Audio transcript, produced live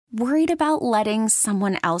Worried about letting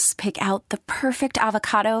someone else pick out the perfect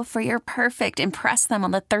avocado for your perfect impress them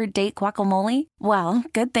on the third date guacamole? Well,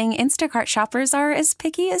 good thing Instacart shoppers are as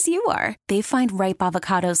picky as you are. They find ripe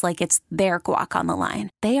avocados like it's their guac on the line.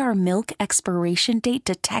 They are milk expiration date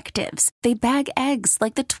detectives. They bag eggs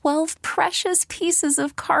like the 12 precious pieces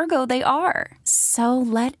of cargo they are. So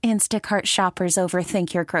let Instacart shoppers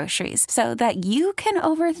overthink your groceries so that you can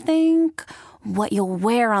overthink what you'll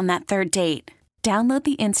wear on that third date. Download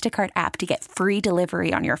the Instacart app to get free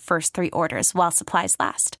delivery on your first 3 orders while supplies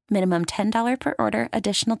last. Minimum $10 per order.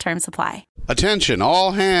 Additional terms apply. Attention,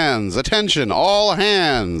 all hands. Attention, all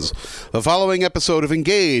hands. The following episode of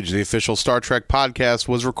Engage, the official Star Trek podcast,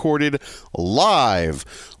 was recorded live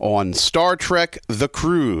on Star Trek The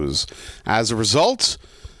Cruise. As a result,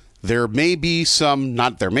 there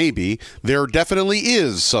definitely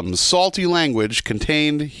is some salty language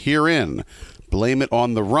contained herein. Blame it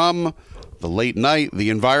on the rum, the late night, the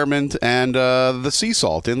environment, and the sea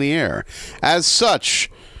salt in the air. As such,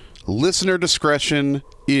 listener discretion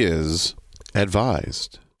is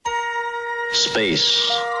advised. Space,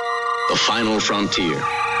 the final frontier.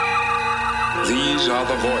 These are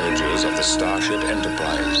the voyages of the Starship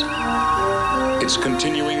Enterprise. Its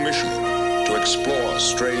continuing mission to explore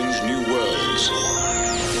strange new worlds,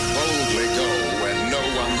 to boldly go where no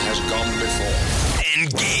one has gone before.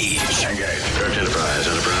 Engage. Church Enterprise.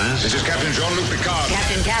 This is Captain Jean-Luc Picard.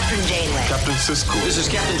 Captain Catherine Janeway. Captain Sisko. This is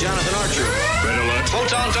Captain Jonathan Archer. Red alert.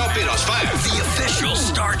 Photon torpedoes, fire. The official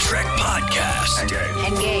Star Trek podcast.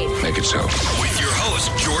 Engage. Make it so. With your host,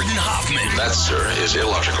 Jordan Hoffman. That, sir, is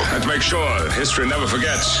illogical. Let's make sure history never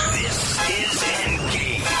forgets. This is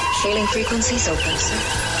Engage. Hailing frequencies open, sir.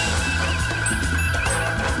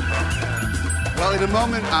 Well, in a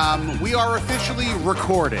moment, we are officially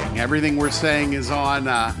recording. Everything we're saying is on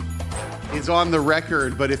the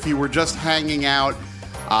record. But if you were just hanging out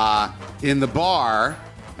in the bar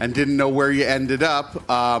and didn't know where you ended up,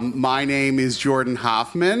 my name is Jordan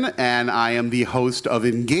Hoffman, and I am the host of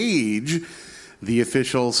Engage, the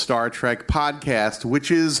official Star Trek podcast, which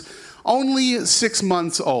is only 6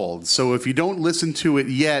 months old. So if you don't listen to it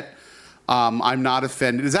yet, I'm not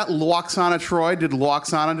offended. Is that Loxana Troy? Did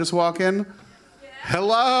Loxana just walk in?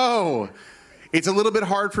 Hello. It's a little bit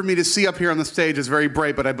hard for me to see up here on the stage. It's very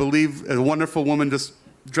bright, but I believe a wonderful woman just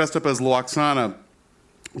dressed up as Loxana,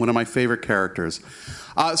 one of my favorite characters.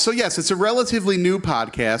 So yes, it's a relatively new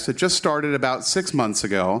podcast. It just started about 6 months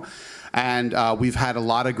ago, and we've had a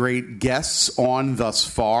lot of great guests on thus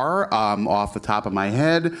far. Off the top of my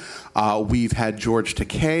head, we've had George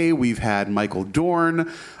Takei, we've had Michael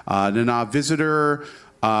Dorn, Nana Visitor,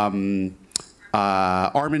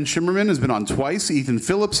 Armin Shimmerman has been on twice. Ethan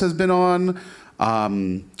Phillips has been on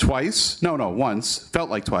twice. No, once. Felt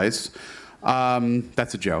like twice.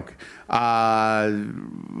 That's a joke. The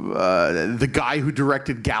guy who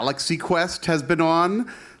directed Galaxy Quest has been on.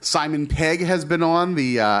 Simon Pegg has been on.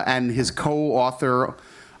 And his co-author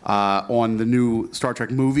on the new Star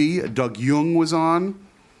Trek movie, Doug Jung, was on.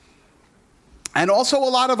 And also a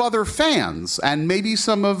lot of other fans. And maybe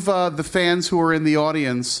some of the fans who are in the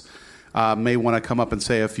audience may want to come up and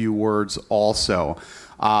say a few words also.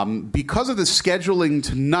 Because of the scheduling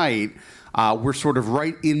tonight, we're sort of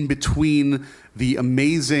right in between the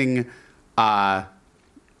amazing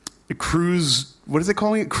cruise, what is it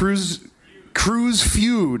calling it? Cruise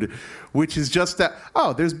Feud, which is just that.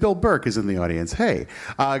 Oh, there's Bill Burke is in the audience. Hey,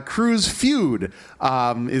 Cruise Feud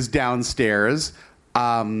is downstairs.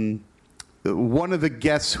 One of the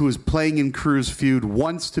guests who is playing in Cruise Feud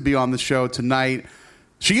wants to be on the show tonight.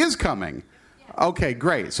 She is coming. Okay,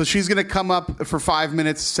 great. So she's going to come up for 5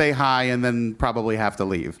 minutes, say hi, and then probably have to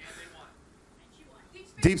leave.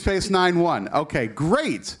 Deep Space 9-1. Okay,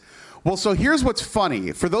 great. Well, so here's what's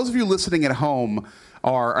funny. For those of you listening at home,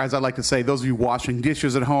 or as I like to say, those of you washing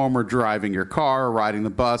dishes at home or driving your car or riding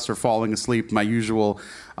the bus or falling asleep, my usual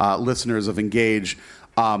listeners of Engage,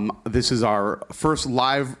 this is our first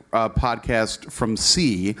live podcast from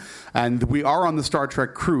sea, and we are on the Star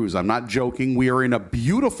Trek cruise. I'm not joking. We are in a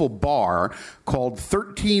beautiful bar called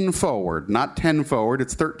 13 Forward, not 10 Forward.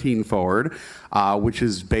 It's 13 Forward, which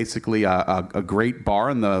is basically a great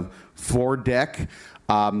bar on the foredeck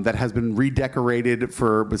that has been redecorated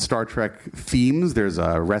with Star Trek themes. There's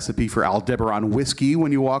a recipe for Aldebaran whiskey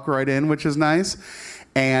when you walk right in, which is nice.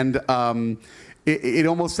 And it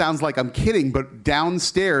almost sounds like I'm kidding, but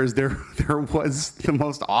downstairs there was the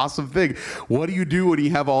most awesome thing. What do you do when you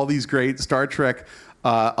have all these great Star Trek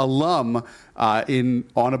alum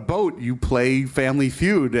on a boat? You play Family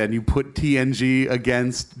Feud and you put TNG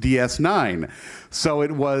against DS9. So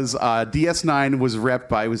it was DS9 was repped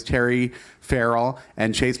by, it was Terry Farrell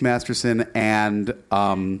and Chase Masterson and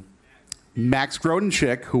Max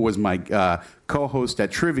Grodenchik, who was my co-host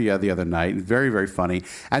at Trivia the other night. Very, very funny.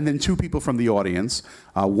 And then two people from the audience,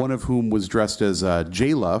 one of whom was dressed as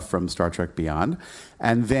Jayla from Star Trek Beyond.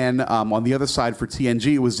 And then on the other side for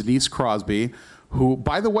TNG, it was Denise Crosby, who,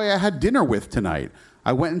 by the way, I had dinner with tonight.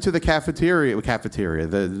 I went into the cafeteria,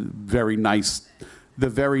 the very nice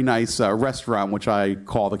restaurant, which I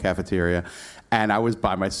call the cafeteria. And I was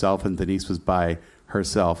by myself, and Denise was by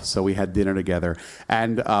herself, so we had dinner together,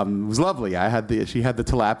 and it was lovely. She had the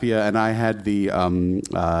tilapia, and I had the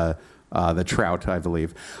trout, I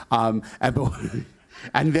believe, and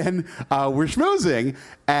then we're schmoozing,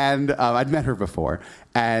 and I'd met her before,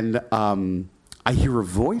 and I hear a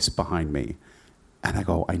voice behind me, and I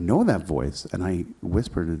go, I know that voice, and I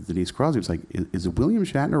whispered to Denise Crosby, it's like, is William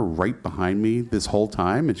Shatner right behind me this whole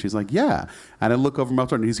time? And she's like, yeah. And I look over my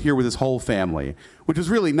shoulder, and he's here with his whole family, which is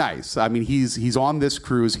really nice. I mean, he's on this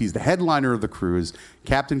cruise. He's the headliner of the cruise,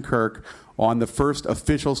 Captain Kirk, on the first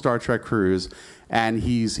official Star Trek cruise, and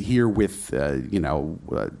he's here with,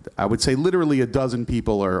 I would say literally a dozen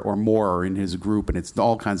people or more in his group, and it's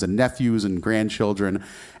all kinds of nephews and grandchildren,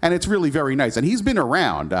 and it's really very nice. And he's been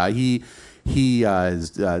around. He is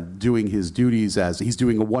doing his duties as he's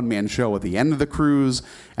doing a one-man show at the end of the cruise,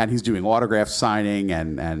 and he's doing autograph signing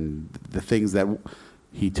and the things that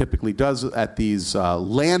he typically does at these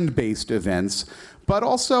land-based events. But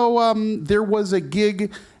also, there was a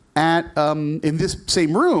gig at in this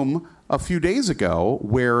same room a few days ago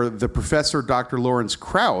where the professor, Dr. Lawrence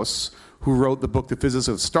Krauss, who wrote the book The Physics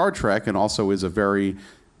of Star Trek and also is a very,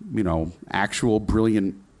 actual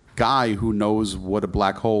brilliant guy who knows what a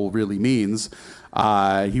black hole really means.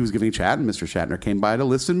 He was giving a chat, and Mr. Shatner came by to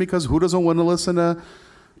listen, because who doesn't want to listen to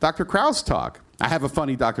Dr. Krauss talk? I have a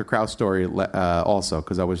funny Dr. Krauss story also,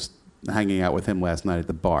 because I was hanging out with him last night at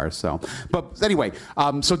the bar. But anyway,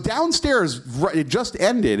 so downstairs, it just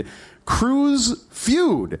ended Cruise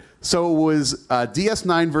Feud. So it was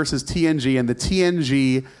DS9 versus TNG, and the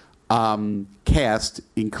TNG cast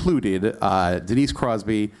included Denise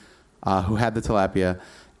Crosby, who had the tilapia,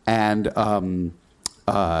 and Joe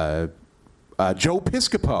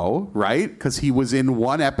Piscopo, right? Because he was in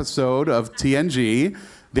one episode of TNG,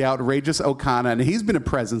 The Outrageous Okana, and he's been a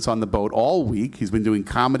presence on the boat all week. He's been doing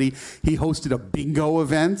comedy. He hosted a bingo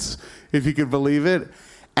event, if you could believe it.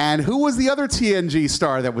 And who was the other TNG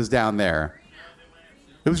star that was down there?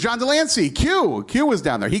 It was John Delancey. Q was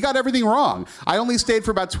down there. He got everything wrong. I only stayed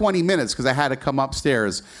for about 20 minutes because I had to come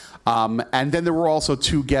upstairs. And then there were also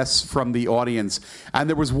two guests from the audience. And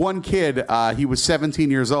there was one kid, he was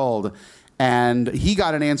 17 years old, and he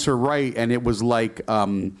got an answer right, and it was like,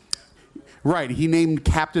 right, he named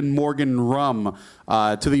Captain Morgan Rum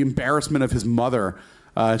to the embarrassment of his mother.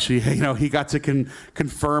 He got to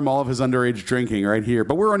confirm all of his underage drinking right here.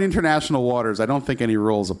 But we're on international waters. I don't think any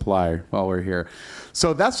rules apply while we're here.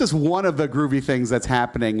 So that's just one of the groovy things that's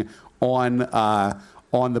happening on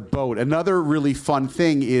the boat. Another really fun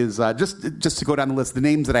thing is, just to go down the list, the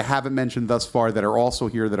names that I haven't mentioned thus far that are also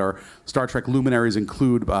here that are Star Trek luminaries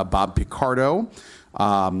include Bob Picardo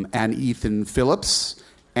and Ethan Phillips,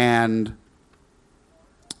 and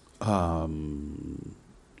I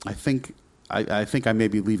think I may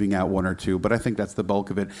be leaving out one or two, but I think that's the bulk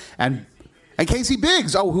of it. And Casey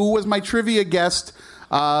Biggs, who was my trivia guest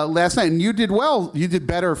last night. And you did well. You did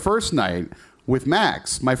better first night with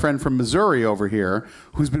Max, my friend from Missouri over here,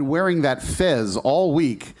 who's been wearing that fez all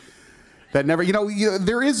week. That never,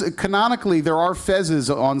 there is, canonically, there are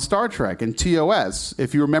fezzes on Star Trek and TOS.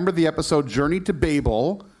 If you remember the episode Journey to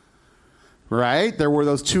Babel, right? There were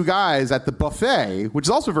those two guys at the buffet, which is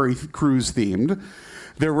also very cruise themed.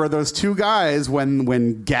 There were those two guys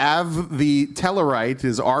when Gav the Tellarite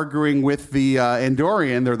is arguing with the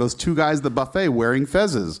Andorian. There are those two guys at the buffet wearing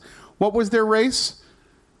fezzes. What was their race?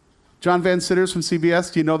 John Van Sitters from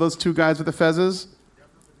CBS. Do you know those two guys with the fezzes?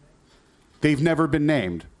 They've never been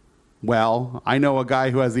named. Well, I know a guy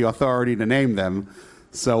who has the authority to name them,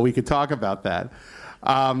 so we could talk about that.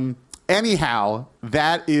 Anyhow,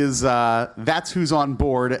 that's who's on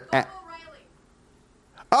board.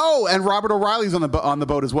 And Robert O'Reilly's on the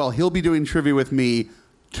boat as well. He'll be doing trivia with me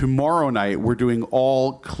tomorrow night. We're doing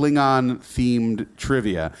all Klingon-themed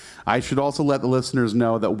trivia. I should also let the listeners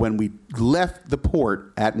know that when we left the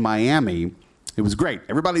port at Miami, it was great.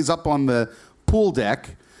 Everybody's up on the pool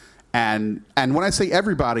deck, And when I say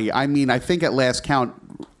everybody, I mean, I think at last count,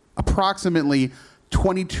 approximately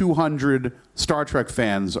 2,200 Star Trek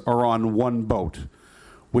fans are on one boat,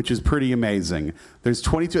 which is pretty amazing. There's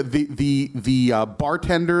 22. The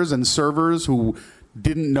bartenders and servers who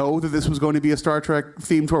didn't know that this was going to be a Star Trek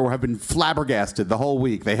theme tour have been flabbergasted the whole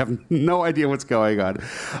week. They have no idea what's going on.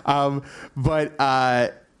 But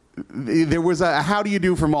there was a how do you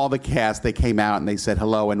do from all the cast. They came out and they said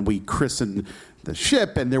hello, and we christened the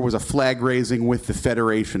ship, and there was a flag raising with the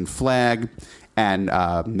Federation flag. And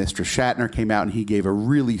Mr. Shatner came out and he gave a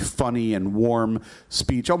really funny and warm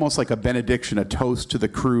speech, almost like a benediction, a toast to the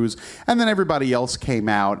cruise. And then everybody else came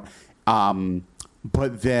out.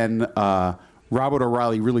 But then Robert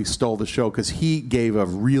O'Reilly really stole the show because he gave a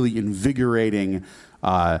really invigorating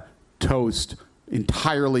toast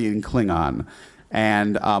entirely in Klingon.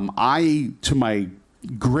 And I, to my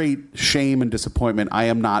great shame and disappointment, I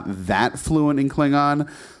am not that fluent in Klingon,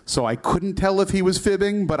 so I couldn't tell if he was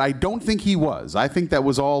fibbing, but I don't think he was. I think that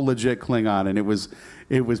was all legit Klingon, and it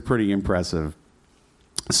was pretty impressive.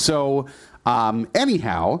 So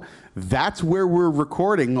anyhow, that's where we're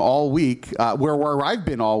recording all week. Where I've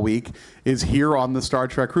been all week is here on the Star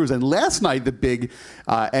Trek cruise. And last night, the big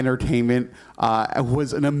entertainment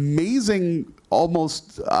was an amazing,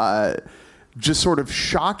 almost just sort of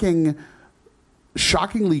shockingly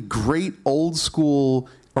great old school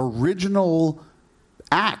original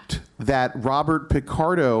act that Robert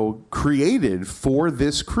Picardo created for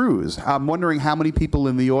this cruise. I'm wondering how many people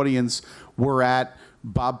in the audience were at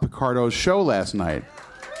Bob Picardo's show last night.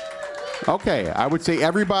 Okay, I would say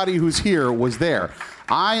everybody who's here was there.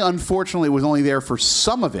 I, unfortunately, was only there for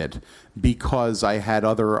some of it because I had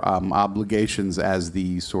other obligations as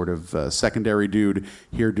the sort of secondary dude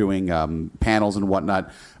here doing panels and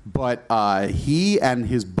whatnot. But he and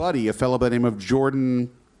his buddy, a fellow by the name of Jordan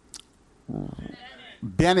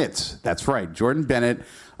Bennett, that's right, Jordan Bennett,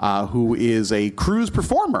 who is a cruise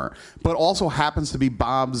performer, but also happens to be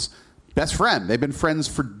Bob's best friend. They've been friends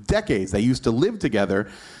for decades. They used to live together.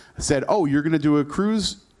 Said, oh, you're going to do a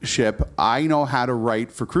cruise ship. I know how to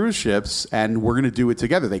write for cruise ships, and we're going to do it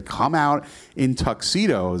together. They come out in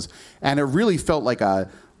tuxedos, and it really felt like a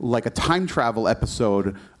time travel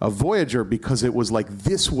episode of Voyager, because it was like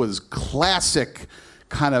this was classic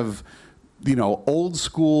kind of, old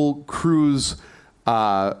school cruise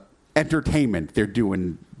entertainment. They're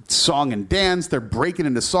doing song and dance. They're breaking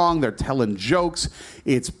into song. They're telling jokes.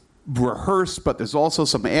 It's rehearsed, but there's also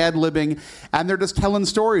some ad-libbing, and they're just telling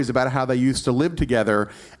stories about how they used to live together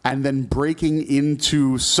and then breaking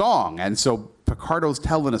into song. And so Picardo's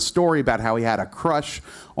telling a story about how he had a crush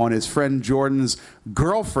on his friend Jordan's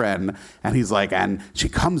girlfriend, and he's like, and she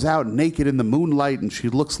comes out naked in the moonlight, and she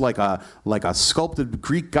looks like a sculpted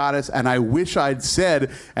Greek goddess. And I wish I'd said,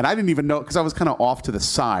 and I didn't even know, because I was kind of off to the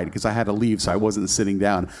side because I had to leave, so I wasn't sitting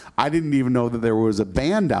down. I didn't even know that there was a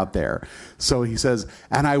band out there. So he says,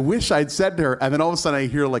 and I wish I'd said to her, and then all of a sudden I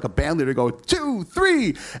hear like a band leader go 2,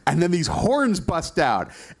 3, and then these horns bust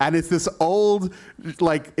out, and it's this old,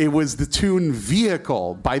 like it was the tune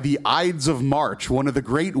Vehicle by the Ides of March, one of the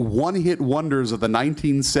great one-hit wonders of the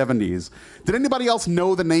 1970s. Did anybody else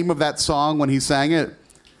know the name of that song when he sang it?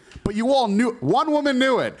 But you all knew. One woman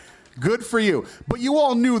knew it. Good for you. But you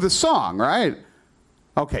all knew the song, right?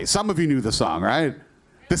 Okay, some of you knew the song, right?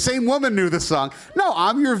 The same woman knew the song. No,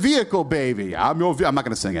 I'm your vehicle, baby. I'm not going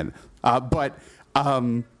to sing it. But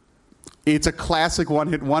it's a classic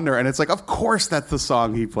one-hit wonder, and it's like, of course that's the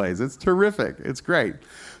song he plays. It's terrific. It's great.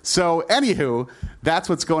 So, anywho, that's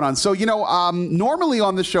what's going on. So, normally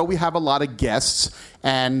on the show we have a lot of guests,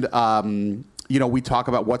 and, we talk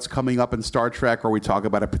about what's coming up in Star Trek, or we talk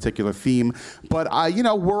about a particular theme. But,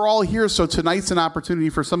 we're all here, so tonight's an opportunity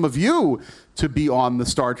for some of you to be on the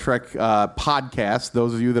Star Trek podcast,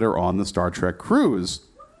 those of you that are on the Star Trek cruise.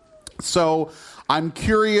 So, I'm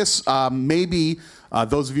curious, maybe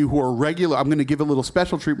those of you who are regular, I'm going to give a little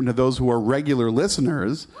special treatment to those who are regular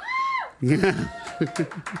listeners.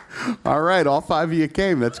 All right, all 5 of you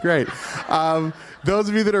came. That's great. Those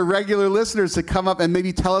of you that are regular listeners to come up and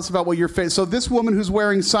maybe tell us about what your favorite. So this woman who's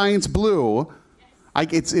wearing science blue,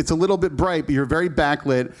 it's a little bit bright, but you're very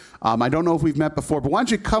backlit. I don't know if we've met before, but why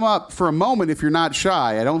don't you come up for a moment if you're not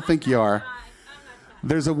shy? I don't think you are.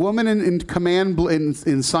 There's a woman in command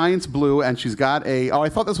in science blue, and she's got I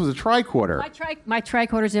thought this was a tricorder. My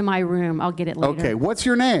tricorder's in my room. I'll get it later. Okay, what's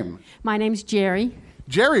your name? My name's Jerry.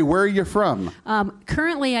 Jerry, where are you from?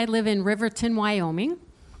 Currently, I live in Riverton, Wyoming.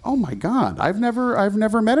 Oh my God, I've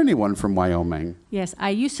never met anyone from Wyoming. Yes, I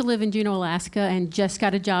used to live in Juneau, Alaska, and just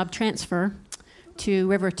got a job transfer to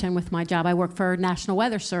Riverton with my job. I work for National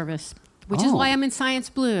Weather Service, which is why I'm in Science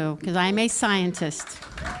Blue, because I'm a scientist.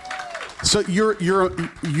 So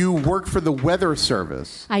you work for the weather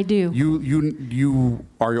service. I do. You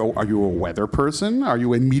are you a weather person? Are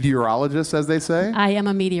you a meteorologist, as they say? I am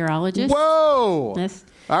a meteorologist. Whoa! Yes.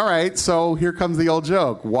 All right, so here comes the old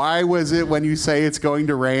joke. Why was it when you say it's going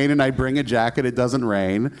to rain and I bring a jacket, it doesn't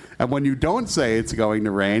rain, and when you don't say it's going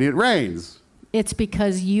to rain, it rains? It's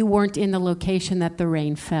because you weren't in the location that the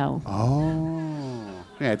rain fell. Oh.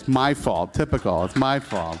 Yeah, it's my fault. Typical. It's my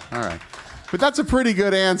fault. All right. But that's a pretty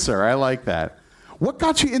good answer. I like that. What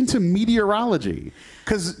got you into meteorology?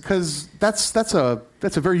 Because that's a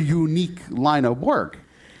very unique line of work.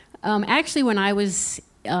 Actually, when I was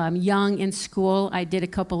young in school, I did a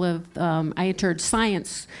couple of, I entered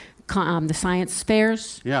the science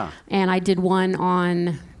fairs. Yeah. And I did one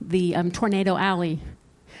on the Tornado Alley.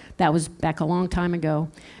 That was back a long time ago.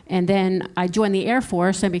 And then I joined the Air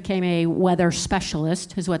Force and became a weather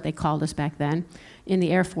specialist, is what they called us back then, in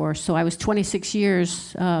the Air Force. So I was 26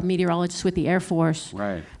 years meteorologist with the Air Force.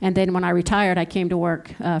 Right. And then when I retired, I came to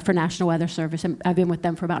work for National Weather Service. And I've been with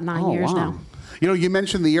them for about 9 years now. You know, you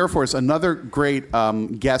mentioned the Air Force. Another great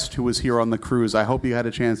guest who was here on the cruise, I hope you had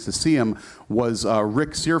a chance to see him, was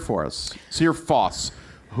Rick Searfoss,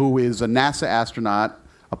 who is a NASA astronaut,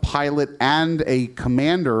 a pilot, and a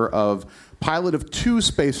pilot of 2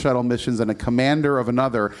 space shuttle missions and a commander of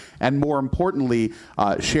another, and more importantly,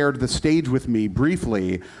 shared the stage with me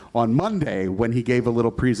briefly on Monday when he gave a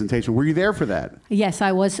little presentation. Were you there for that? Yes,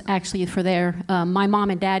 I was actually there. My mom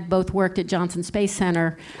and dad both worked at Johnson Space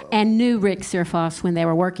Center and knew Rick Searfoss when they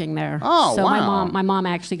were working there. Oh, so wow. my mom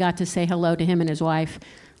actually got to say hello to him and his wife.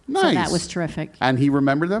 Nice. So that was terrific. And he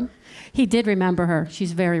remembered them? He did remember her.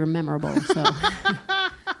 She's very memorable. So.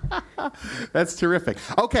 That's terrific.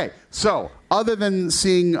 Okay, so other than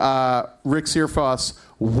seeing Rick Searfoss,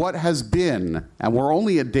 what has been, and we're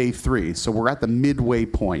only at day 3, so we're at the midway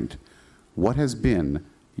point, what has been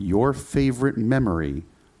your favorite memory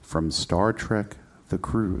from Star Trek The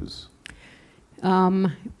Cruise? 2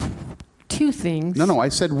 things. No, I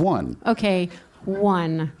said 1. Okay,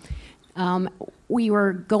 1. We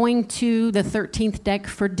were going to the 13th deck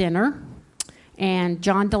for dinner. And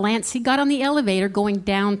John Delancey got on the elevator going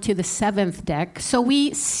down to the 7th deck. So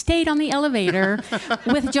we stayed on the elevator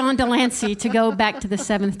with John Delancey to go back to the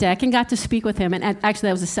 7th deck and got to speak with him. And actually,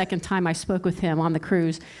 that was the second time I spoke with him on the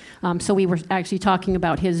cruise. So we were actually talking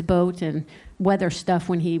about his boat and weather stuff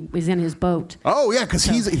when he was in his boat. Oh, yeah, because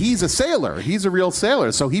he's a sailor. He's a real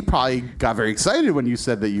sailor. So he probably got very excited when you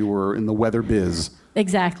said that you were in the weather biz.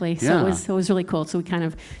 Exactly. So Yeah. it was really cool. So we kind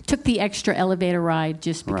of took the extra elevator ride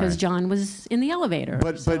just because Right. John was in the elevator.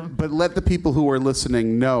 But let the people who are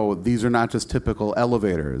listening know these are not just typical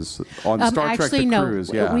elevators on Star Trek The Cruise.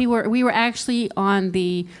 Yeah. We were actually on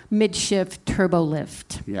the midship turbo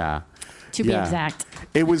lift. Yeah. To be exact.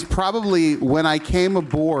 It was probably when I came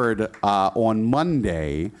aboard on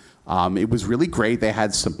Monday. It was really great. They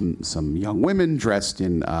had some young women dressed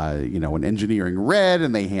in in engineering red,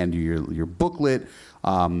 and they hand you your booklet,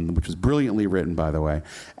 which was brilliantly written, by the way.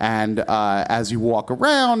 And as you walk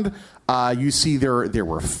around, you see there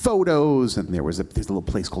were photos, and there's a little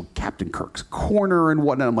place called Captain Kirk's Corner and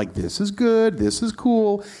whatnot. I'm like, this is good, this is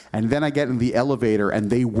cool. And then I get in the elevator, and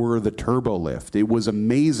they were the turbo lift. It was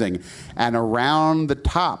amazing. And around the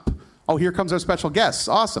top, oh, here comes our special guest.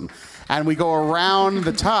 Awesome. And we go around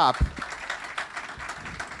the top.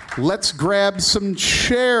 Let's grab some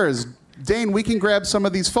chairs. Dane, we can grab some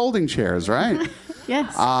of these folding chairs, right?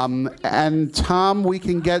 Yes. And Tom, we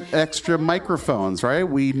can get extra microphones, right?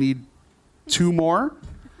 We need 2 more.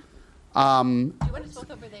 Do you want us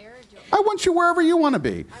both over there? I want you wherever you want to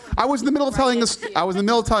be. I was in the middle of telling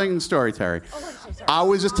a story, Terry. I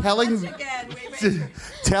was just telling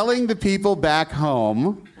the people back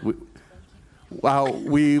home.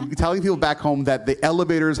 Telling people back home that the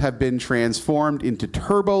elevators have been transformed into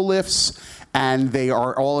turbo lifts, and they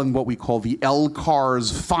are all in what we call the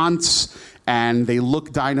L-Cars fonts, and they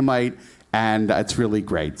look dynamite, and it's really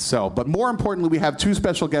great. So, but more importantly, we have 2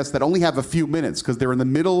 special guests that only have a few minutes because they're in the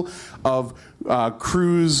middle of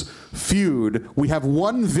Cruise Feud. We have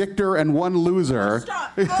 1 victor and 1 loser.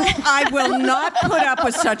 Stop. I will not put up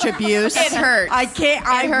with such abuse. It hurts. I can't.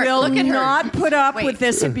 I will not put up with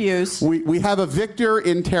this abuse. We have a victor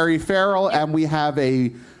in Terry Farrell, and we have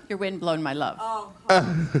a... Your wind blown my love.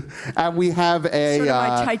 And we have a Sort of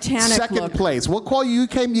my Titanic second look. place. We'll call you.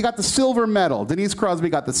 You got the silver medal. Denise Crosby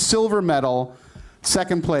got the silver medal,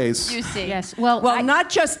 second place. You see. Yes. Well, not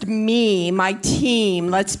just me, my team.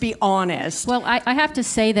 Let's be honest. Well, I have to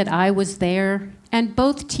say that I was there, and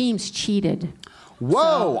both teams cheated.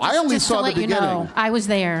 Whoa! I only Just saw to the let you beginning. know, I was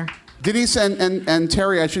there. Denise and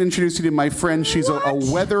Terry, I should introduce you to my friend. She's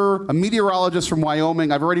a meteorologist from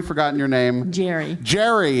Wyoming. I've already forgotten your name.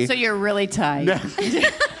 Jerry. So you're really tight.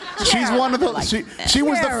 She's one of the. She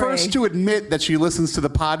was the first to admit that she listens to the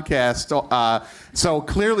podcast. So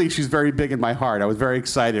clearly, she's very big in my heart. I was very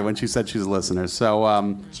excited when she said she's a listener.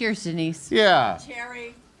 So cheers, Denise. Yeah.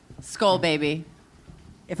 Terry. Skull, baby.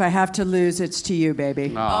 If I have to lose, it's to you, baby.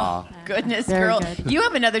 Aww. Oh, goodness, Very girl. good. You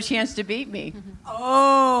have another chance to beat me.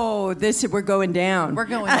 Oh, we're going down. We're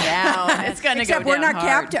going down. It's going to go down Except we're not hard.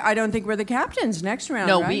 captain. I don't think we're the captains next round,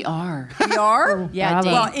 No, right? we are. We are? Yeah,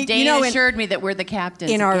 Well, Dane assured me that we're the captains.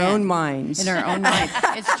 in our again. own minds. In our own minds.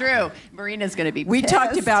 It's true. Marina's going to be We pissed.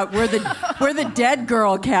 talked about we're the dead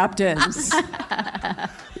girl captains.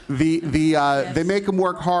 They make them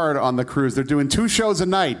work hard on the cruise. They're doing 2 shows a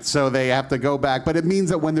night, so they have to go back. But it means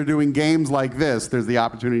that when they're doing games like this, there's the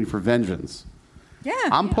opportunity for vengeance. Yeah.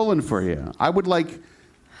 I'm pulling for you. I would like,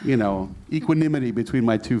 equanimity between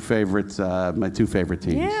my two favorite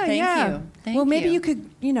teams. Yeah, Thank yeah. you. Thank well, maybe you. you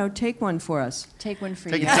could, take one for us. Take one for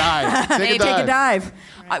Take you. a dive. Take a dive.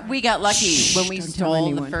 Dive. We got lucky when we don't tell stole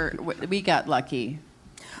the anyone. first. We got lucky.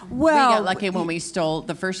 Well, we got lucky when we stole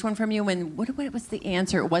the first one from you. When what was the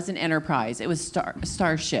answer? It wasn't Enterprise. It was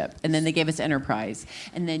Starship, and then they gave us Enterprise,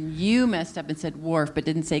 and then you messed up and said Worf, but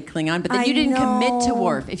didn't say Klingon. But then you didn't commit to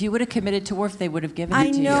Worf. If you would have committed to Worf, they would have given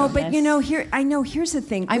it to you. I know, but here's the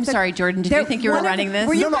thing. I'm sorry, Jordan. Did you think you were running this?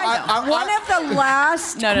 Were you No, guys, one of the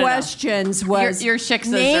last No. questions was Your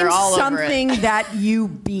shiksas name are all over it. something that you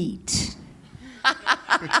beat.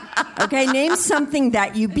 Okay, name something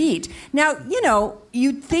that you beat. Now,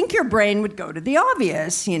 you'd think your brain would go to the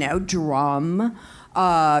obvious, drum,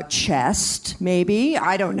 chest, maybe.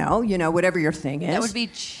 I don't know, whatever your thing is. That would be.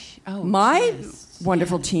 My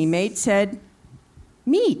wonderful teammate said,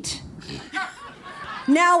 meat.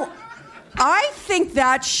 Now, I think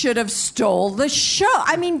that should have stole the show.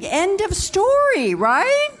 I mean, end of story,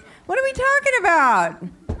 right? What are we talking about?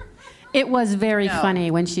 It was very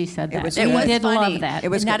funny when she said that. was We good. did funny. love that. It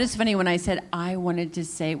was and not good. as funny when I said I wanted to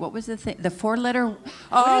say what was the thing? The 4-letter. What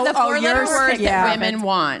Oh, are the 4-letter yours, words yeah. that women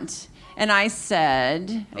want? And I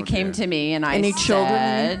said, it came to me, and I Any said,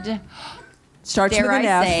 children? Starts dare with an I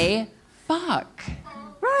F. say, fuck.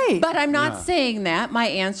 Right. But I'm not saying that. My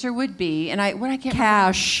answer would be, and I can't.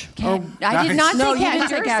 Cash. I did not No, say you cash. didn't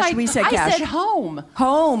say Yours, cash. We said cash. I said home.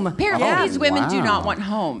 Home. Apparently, Yeah. these women do wow. not want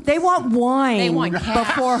home. They want wine. They want cash.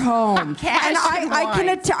 before home. Cash and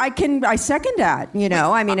and I second that.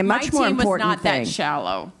 I mean, a much more My team was important not thing. that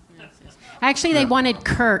shallow. Actually, they wanted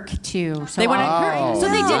Kirk, too. So They wanted I- Kirk. So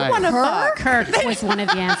they did nice. want to fuck. Kirk was one of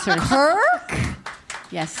the answers. Kirk?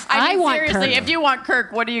 Yes. I mean, want seriously, Kirk. if you want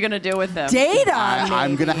Kirk, what are you going to do with him? Data.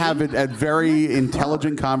 I'm going to have a very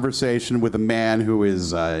intelligent conversation with a man who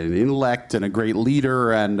is an intellect and a great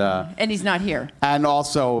leader, And he's not here. and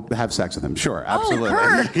also have sex with him. Sure, absolutely. Oh,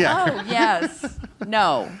 Kirk. Yeah. Oh, yes.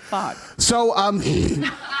 No. Fuck. So,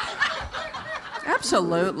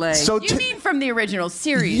 Absolutely. You mean from the original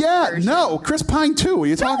series? yeah, version. no, Chris Pine too. What are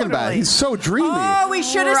you talking about? Totally. He's so dreamy. Oh, we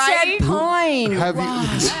should have Right? said Pine. Have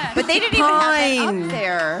you? But they didn't even have Pine. that up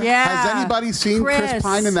there. Yeah. Has anybody seen Chris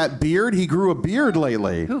Pine in that beard? He grew a beard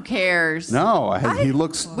lately. Who cares? No, he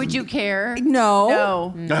looks. Would you care?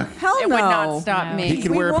 No. No. Hell It no. would not stop me. He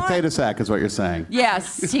could We wear a want- potato sack, is what you're saying.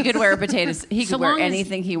 Yes, he could wear potatoes. He So could wear long as-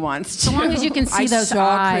 anything he wants to. So long as you can see I those saw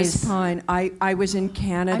eyes. Chris Pine. I was in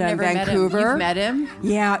Canada I've never and met him. Vancouver. You've met him?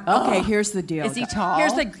 Yeah. Okay, Oh. here's the deal. Is he tall?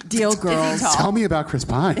 Here's the deal, Is he girls. tall? Tell me about Chris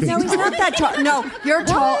Pine. No, he's not that tall. No, you're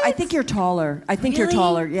tall. I think you're taller. I think you're Really?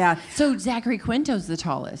 taller. Yeah. So Zachary Quinto's the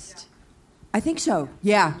tallest. I think so.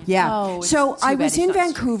 Yeah, yeah. Oh, it's so too I bad was he's in not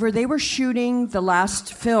Vancouver. They were shooting the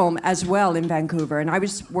last film as well in Vancouver, and I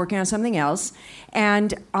was working on something else.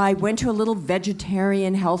 And I went to a little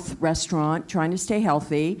vegetarian health restaurant, trying to stay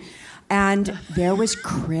healthy, and there was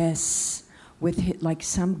Chris with like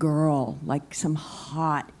some girl, like some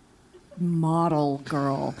hot model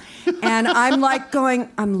girl, and I'm like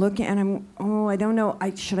I'm looking, and I don't know,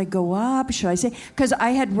 should I go up? Should I say? Because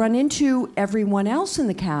I had run into everyone else in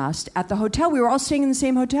the cast at the hotel. We were all staying in the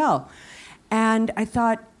same hotel, and I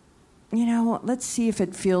thought, let's see if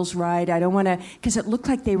it feels right. I don't want to, because it looked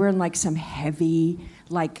like they were in like some heavy,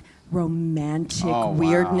 like romantic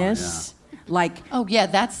weirdness. Like, oh yeah,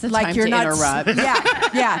 that's the like time you're to not, interrupt.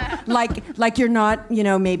 yeah, like you're not,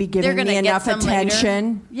 maybe giving gonna me get enough some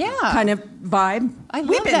attention. later. Yeah. kind of vibe. I love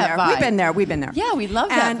We've been that there. vibe. We've been there. Yeah, we love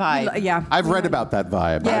that And, vibe. Yeah, I've read about that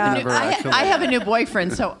vibe. Yeah. I've never actually. I have a new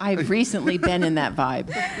boyfriend, so I've recently been in that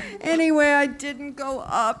vibe. Anyway, I didn't go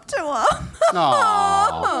up to him.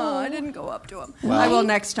 Aw. I didn't go up to him. Well- I will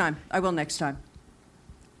next time.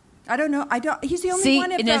 I don't know. He's the only See,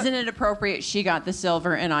 one. and isn't it appropriate she got the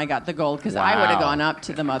silver and I got the gold? Because I would have gone up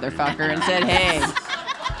to the motherfucker and said, hey,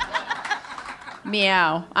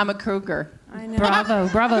 meow, I'm a cougar. I know.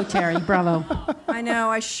 Bravo, Terry, bravo. I know.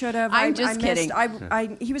 I should have. I'm just kidding.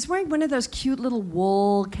 He was wearing one of those cute little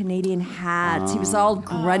wool Canadian hats. He was all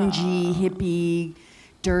grungy, hippie,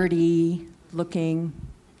 dirty looking,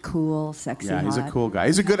 cool, sexy. Yeah, he's hot. a cool guy.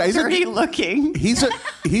 He's a good. Dirty looking. He's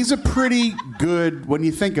a pretty good. When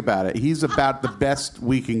you think about it, he's about the best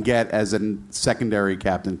we can get as a secondary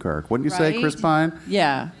Captain Kirk. Wouldn't you say, Chris Pine?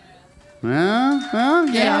 Yeah.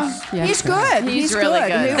 Yeah. He's good. He's really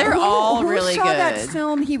good. They're all really Who saw that good.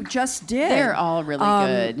 film he just did? They're all really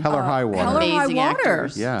good. Hell or High Water. Hell or High Amazing Water.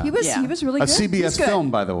 actors. Yeah. He was really A good. He's CBS good.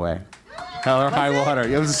 film, by the way. Hell or High Water.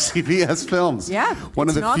 It was a CBS Films. Yeah, One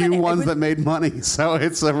of it's the few nominated. ones that made money. So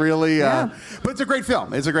it's a really, Yeah. but it's a great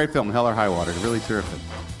film. It's a great film. Hell or High Water. Really terrific.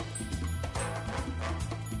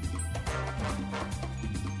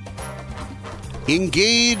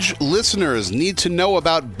 Engage listeners need to know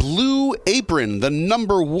about Blue Apron, the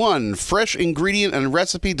 #1 fresh ingredient and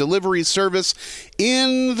recipe delivery service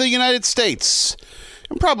in the United States.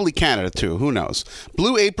 And probably Canada, too. Who knows?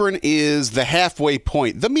 Blue Apron is the halfway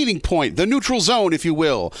point, the meeting point, the neutral zone, if you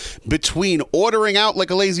will, between ordering out like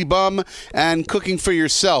a lazy bum and cooking for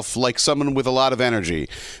yourself like someone with a lot of energy.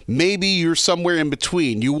 Maybe you're somewhere in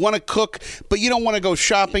between. You want to cook, but you don't want to go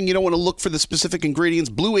shopping. You don't want to look for the specific ingredients.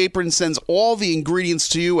 Blue Apron sends all the ingredients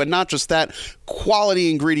to you, and not just that,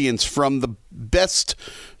 quality ingredients from the best,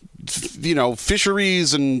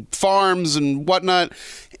 fisheries and farms and whatnot.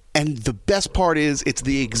 And the best part is it's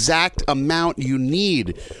the exact amount you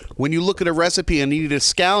need. When you look at a recipe and you need a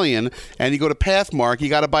scallion and you go to Pathmark, you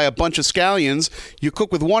got to buy a bunch of scallions. You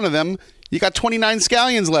cook with one of them, you got 29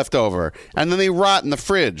 scallions left over, and then they rot in the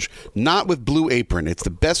fridge. Not with Blue Apron. It's the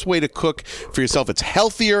best way to cook for yourself. It's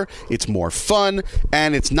healthier, it's more fun,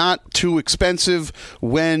 and it's not too expensive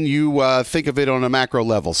when you think of it on a macro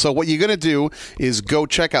level. So what you're going to do is go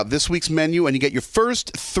check out this week's menu, and you get your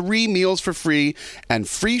first 3 meals for free and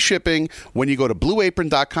free shipping when you go to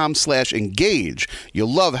blueapron.com/engage.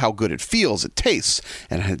 You'll love how good it feels, it tastes,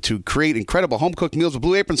 and to create incredible home-cooked meals with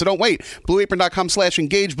Blue Apron. So don't wait.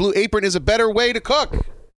 Blueapron.com/engage. Blue Apron is a better way to cook.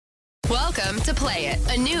 Welcome to Play It,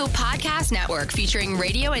 a new podcast network featuring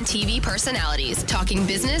radio and TV personalities talking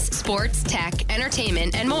business, sports, tech,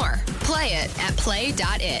 entertainment, and more. Play it at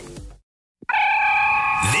play.it.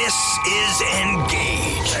 This is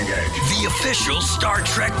Engage. The official Star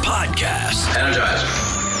Trek podcast. Energize.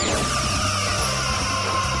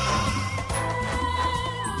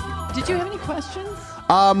 Did you have any questions?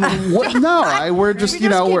 No, we're just,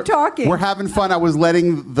 keep talking. we're having fun. I was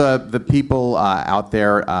letting the people out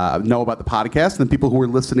there know about the podcast, and the people who are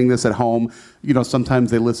listening this at home,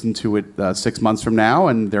 sometimes they listen to it 6 months from now,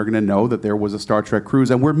 and they're going to know that there was a Star Trek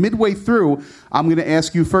cruise. And we're midway through. I'm going to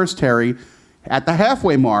ask you first, Terry, at the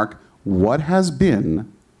halfway mark, what has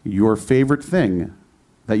been your favorite thing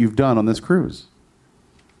that you've done on this cruise?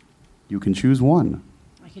 You can choose one.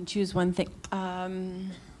 I can choose one thing.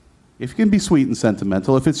 If you can be sweet and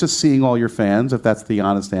sentimental, if it's just seeing all your fans, if that's the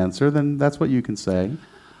honest answer, then that's what you can say.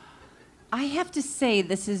 I have to say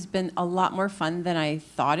this has been a lot more fun than I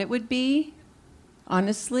thought it would be,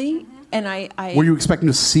 honestly. And I Were you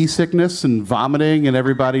expecting seasickness and vomiting and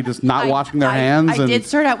everybody just not washing their hands? I did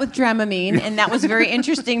start out with Dramamine, and that was very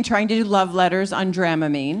interesting, trying to do love letters on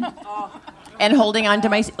Dramamine. And holding on to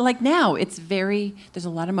my... now, there's a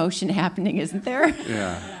lot of motion happening, isn't there?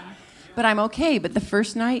 Yeah. But I'm okay. But the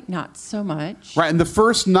first night, not so much. Right, and the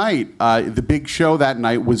first night, the big show that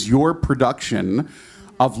night was your production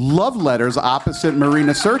of Love Letters opposite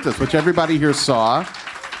Marina Sirtis, which everybody here saw,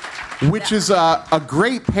 which is a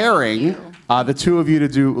great pairing. The two of you to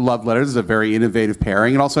do Love Letters is a very innovative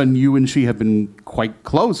pairing. And also, you and she have been quite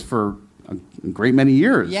close for a great many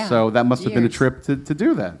years. Yeah, so that must have been a trip to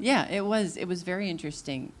do that. Yeah, it was. It was very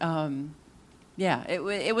interesting.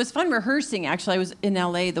 It was fun rehearsing. Actually, I was in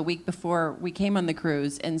LA the week before we came on the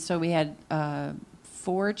cruise, and so we had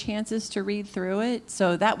 4 chances to read through it.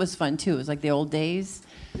 So that was fun too. It was like the old days.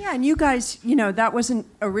 Yeah, and you guys, that wasn't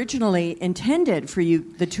originally intended for you,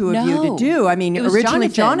 the two of you, to do. I mean, It was originally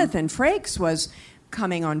Jonathan Frakes was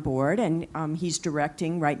coming on board, and he's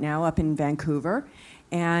directing right now up in Vancouver,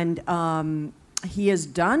 and he has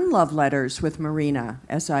done Love Letters with Marina,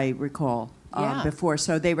 as I recall. Before,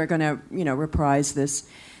 so they were going to, reprise this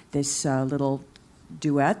little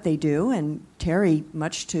duet they do, and Terry,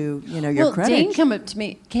 much to your credit. Dane came up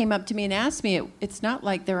to me and asked me. It's not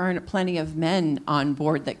like there aren't plenty of men on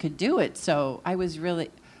board that could do it. So I was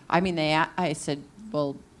really, I said,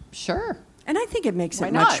 well, sure. And I think it makes Why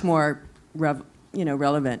it much not? more,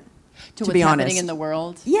 relevant. to to what's be happening honest. in the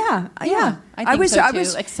world. Yeah. I think so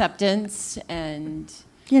too. Acceptance and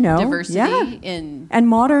diversity in and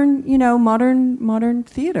modern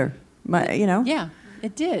theater. Yeah,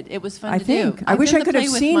 it did. It was fun I to think. do. I wish I've I been could to have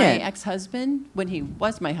play seen with it. my ex-husband when he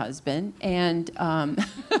was my husband, and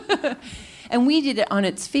and we did it on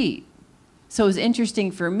its feet. So it was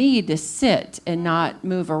interesting for me to sit and not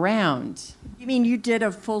move around. You mean you did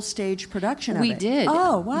a full stage production of it? We did.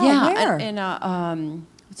 Oh, wow. Yeah, Where? in a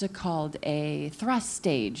what's it called? A thrust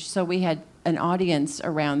stage. So we had an audience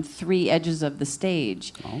around 3 edges of the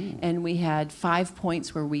stage, and we had 5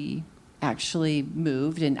 points where we actually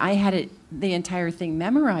moved, and I had the entire thing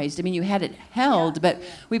memorized. I mean, you had it held, but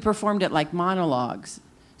we performed it like monologues.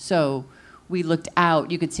 So we looked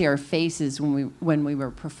out. You could see our faces when we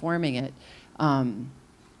were performing it.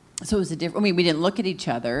 So it was a different. I mean, we didn't look at each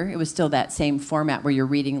other. It was still that same format where you're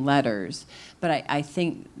reading letters. But I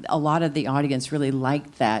think a lot of the audience really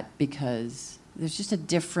liked that because there's just a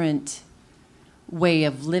different way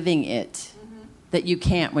of living it that you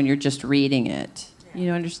can't when you're just reading it.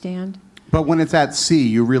 You understand? But when it's at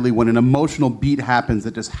sea, when an emotional beat happens,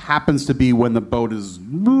 it just happens to be when the boat is...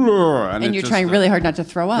 And you're trying really hard not to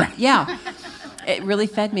throw up. Yeah. It really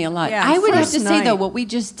fed me a lot. Yeah, I would have first to say, though, night. what we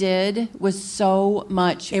just did was so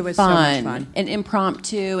much It was fun. so much fun. And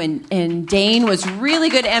impromptu. And Dane was really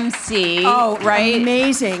good MC. Oh, right?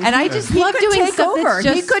 Amazing. And I just he love could doing take stuff over. that's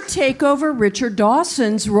just... He could take over Richard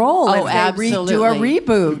Dawson's role if they absolutely. do a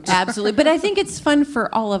reboot. Absolutely. But I think it's fun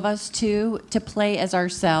for all of us, too, to play as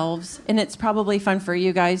ourselves. And it's probably fun for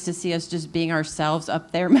you guys to see us just being ourselves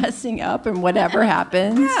up there messing up and whatever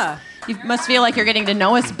happens. Yeah. You must feel like you're getting to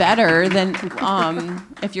know us better than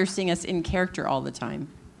if you're seeing us in character all the time.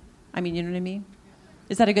 I mean, you know what I mean?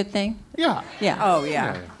 Is that a good thing? Yeah. Yeah. Oh,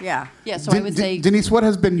 yeah. Yeah. So I would say... Denise, what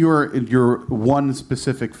has been your one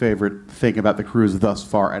specific favorite thing about the cruise thus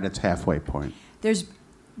far at its halfway point? There's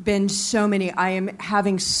been so many. I am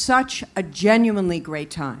having such a genuinely great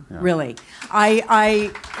time, really. I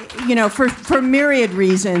for myriad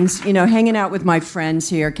reasons, hanging out with my friends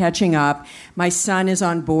here, catching up. My son is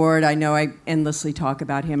on board. I know I endlessly talk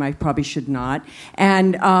about him. I probably should not.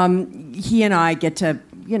 And he and I get to,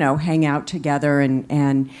 hang out together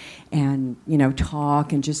and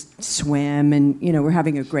talk and just swim, and we're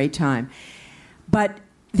having a great time. But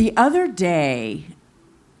the other day,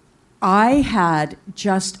 I had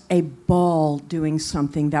just a ball doing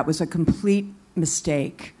something that was a complete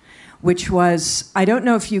mistake, which was, I don't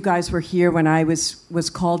know if you guys were here when I was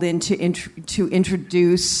called in to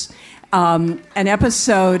introduce an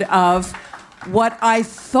episode of what I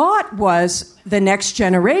thought was The Next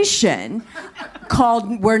Generation,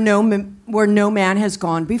 called Where No Man Has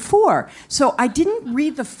Gone Before. So I didn't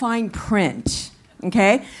read the fine print,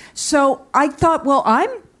 okay? So I thought, well,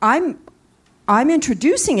 I'm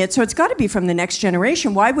introducing it, so it's got to be from The Next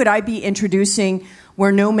Generation. Why would I be introducing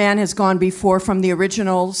Where No Man Has Gone Before from the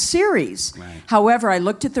original series? Right. However, I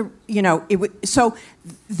looked at so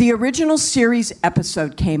the original series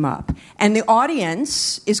episode came up, and the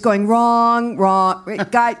audience is going, wrong,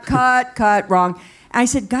 guy, cut, wrong. And I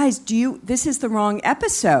said, guys, this is the wrong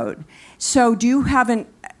episode. So do you have a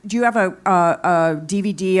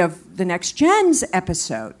DVD of the Next Gen's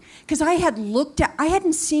episode? Because I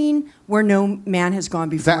hadn't seen Where No Man Has Gone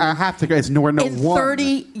Before. I have to go. It's Where No in One.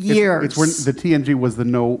 30 years. It's where the TNG was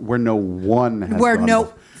Where No One has Where gone no.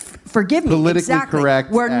 before. Forgive me. Politically exactly.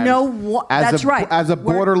 correct. Where no one. That's right. As a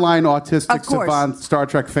borderline autistic course. savant Star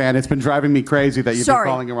Trek fan, it's been driving me crazy that you've been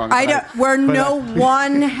calling it wrong. Where no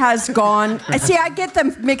one has gone. See, I get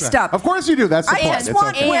them mixed up. Of course you do. That's the point. I just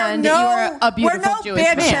want where no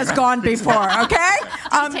bitch has gone before. Okay.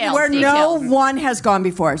 Where no one has gone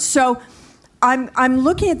before. So, I'm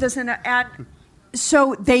looking at this and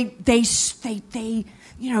so they scuffle,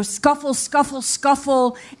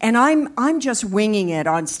 and I'm just winging it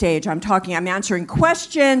on stage. I'm answering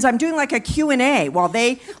questions. I'm doing like a Q&A while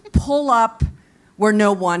they pull up Where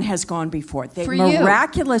No One Has Gone Before. They for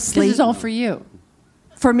miraculously... This is all for you.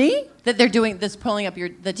 For me? That they're doing this, pulling up the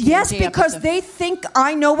TNG Yes, because episode. they think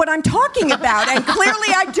I know what I'm talking about, and clearly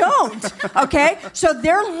I don't. Okay? So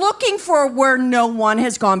they're looking for Where No One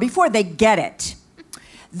Has Gone Before. They get it.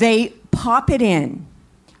 They pop it in.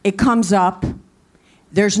 It comes up.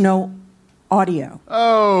 There's no audio.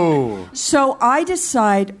 Oh. So I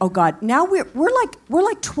decide, oh God, now we're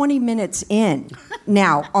like 20 minutes in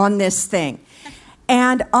now on this thing.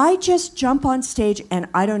 And I just jump on stage, and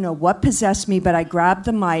I don't know what possessed me, but I grabbed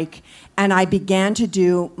the mic and I began to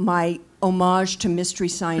do my homage to Mystery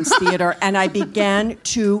Science Theater, and I began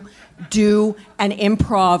to do an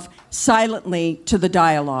improv silently to the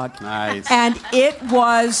dialogue. Nice. And it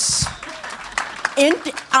was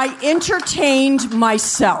I entertained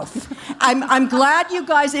myself. I'm glad you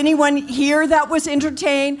guys, anyone here that was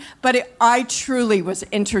entertained, but I truly was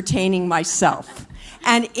entertaining myself.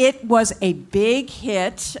 And it was a big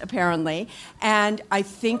hit, apparently, and I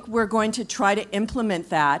think we're going to try to implement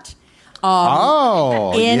that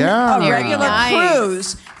in a regular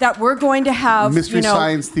cruise that we're going to have Mystery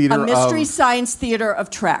Science Theater of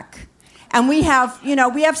Trek. And we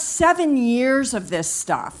have 7 years of this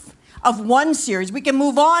stuff. Of one series, we can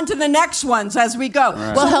move on to the next ones as we go.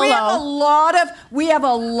 Right. Well, so we have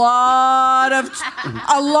a lot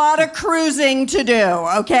of cruising to do.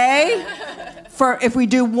 Okay, for if we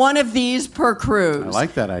do one of these per cruise. I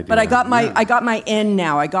like that idea. But I got my in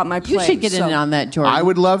now. I got my place. You should get in on that, Jordan. I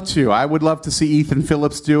would love to. I would love to see Ethan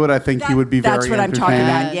Phillips do it. I think he would be very entertaining. That's what I'm talking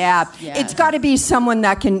about. Yeah, it's got to be someone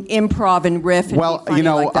that can improv and riff. And be funny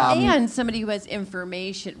like that. And somebody who has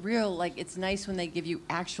information. It's nice when they give you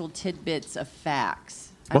actual tidbits of facts.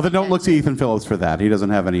 Well, then don't look to Ethan Phillips for that. He doesn't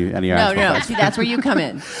have any actual facts. See, that's where you come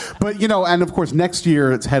in. But, and of course, next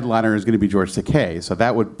year, its headliner is going to be George Takei, so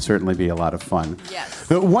that would certainly be a lot of fun. Yes.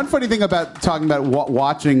 The one funny thing about talking about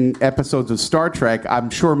watching episodes of Star Trek, I'm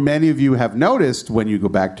sure many of you have noticed when you go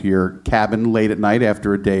back to your cabin late at night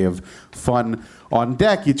after a day of fun on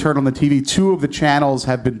deck, you turn on the TV, 2 of the channels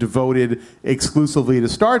have been devoted exclusively to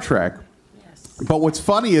Star Trek. Yes. But what's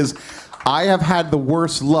funny is I have had the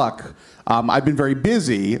worst luck. I've been very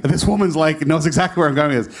busy. This woman's knows exactly where I'm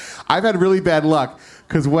going with this. I've had really bad luck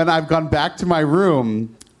because when I've gone back to my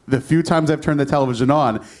room, the few times I've turned the television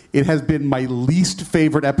on, it has been my least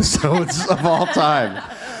favorite episodes of all time.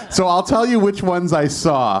 So I'll tell you which ones I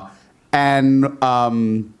saw. And,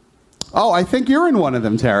 I think you're in one of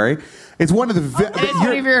them, Terry. It's one of the... It's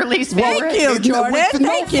one of your least favorite. Thank you, Jordan. With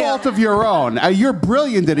no fault of your own. You're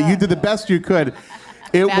brilliant at it. You did the best you could.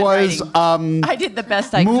 It was... I did the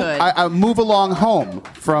best I could. Move Along Home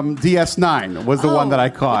from DS9 was the one that I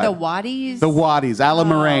caught. The Waddies? The Waddies, Alan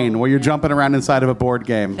Moraine, where you're jumping around inside of a board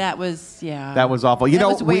game. That was, That was awful. That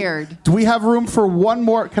was weird. Do we have room for one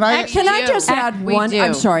more? Can I just add one?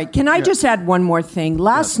 I'm sorry. Can I just add one more thing?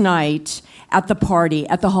 Last night at the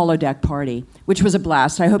holodeck party, which was a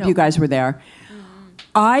blast. I hope you guys were there.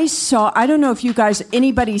 I don't know if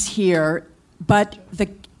anybody's here, but the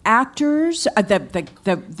actors, the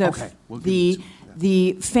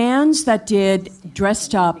fans that did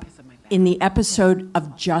dressed up in the episode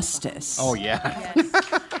of Justice. Oh yeah.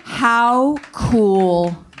 How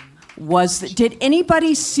cool was that? Did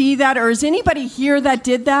anybody see that, or is anybody here that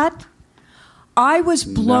did that? I was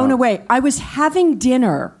blown away. I was having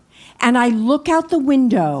dinner, and I look out the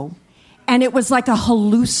window, and it was like a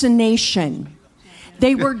hallucination.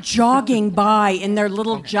 They were jogging by in their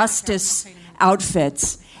little Justice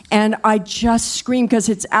outfits. And I just screamed because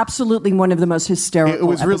it's absolutely one of the most hysterical It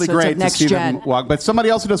was really great to see them walk. But somebody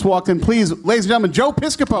else who just walked in, please, ladies and gentlemen, Joe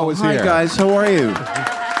Piscopo is here. Hi, guys. How are you?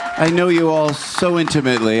 I know you all so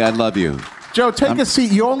intimately. I love you. Joe, take a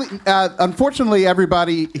seat. You only, unfortunately,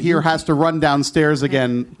 everybody here has to run downstairs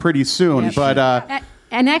again pretty soon. Yep. But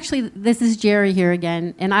and actually, this is Jerry here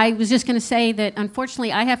again. And I was just going to say that,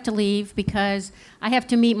 unfortunately, I have to leave because I have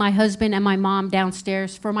to meet my husband and my mom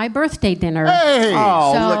downstairs for my birthday dinner. Hey! Look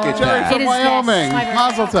at that. Jerry from Wyoming.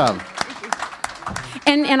 Mazel tov.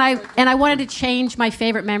 And I wanted to change my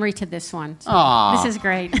favorite memory to this one. So this is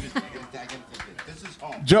great.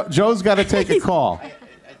 Joe's got to take a call.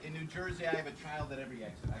 In New Jersey, I have a child at every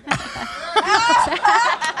exit.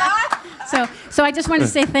 So I just wanted to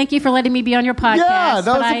say thank you for letting me be on your podcast. Yeah,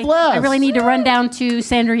 that was a blast. I really need to run down to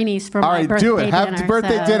Sandrini's for my birthday dinner. All right, do it. Have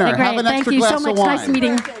birthday dinner. Have an extra glass of wine. Thank you so much. Nice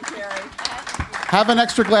meeting. Have an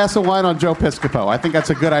extra glass of wine on Joe Piscopo. I think that's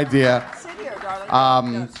a good idea. Sit here,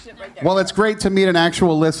 darling. Well, it's great to meet an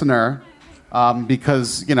actual listener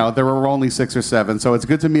because, there were only 6 or 7. So it's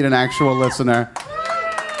good to meet an actual listener.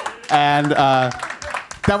 And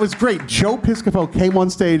that was great. Joe Piscopo came on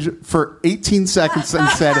stage for 18 seconds and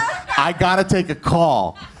said, I got to take a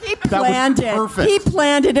call. He planned it. Perfect. He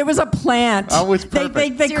planned it. It was a plant. That was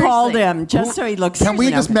perfect. They called him just so he looks... Can we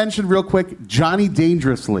just mention real quick, Johnny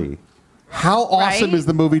Dangerously? How awesome is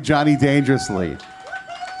the movie Johnny Dangerously?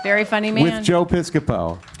 Very funny man. With Joe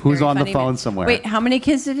Piscopo, who's Very on the funny phone man. somewhere. Wait, how many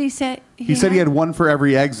kids did he say? He said he had one for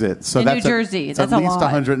every exit. So in that's New Jersey. That's a at least lot.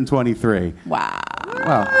 123. Wow.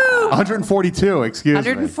 142, excuse me.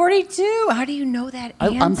 142? How do you know that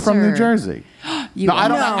answer? I'm from New Jersey.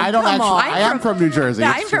 I am from New Jersey.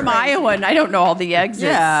 I'm from Iowa, and I don't know all the exits.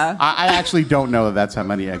 Yeah. I actually don't know that's how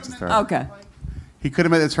many exits there are. Okay. He could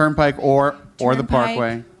have made the Turnpike or the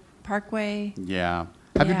Parkway. Parkway. Yeah.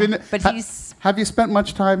 Have you been? But have you spent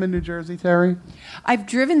much time in New Jersey, Terry? I've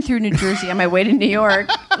driven through New Jersey on my way to New York.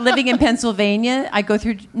 Living in Pennsylvania, I go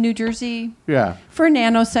through New Jersey for a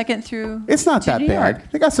nanosecond through. It's not that bad.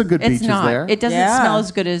 They got some good beaches there. It doesn't smell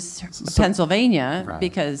as good as Pennsylvania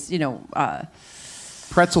because,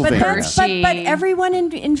 Pretzelvania. But everyone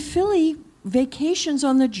in Philly vacations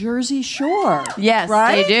on the Jersey Shore. Yes,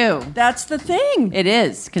 right? they do. That's the thing. It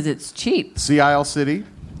is because it's cheap. Sea Isle City.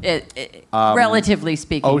 Relatively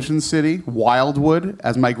speaking. Ocean City, Wildwood,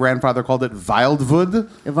 as my grandfather called it, Wildwood.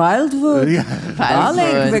 Wildwood.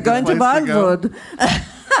 Darling, we're going to Wildwood.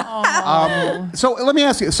 So let me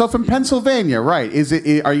ask you. So from Pennsylvania, right?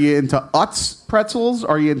 Are you into Utz pretzels?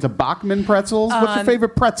 Are you into Bachman pretzels? What's your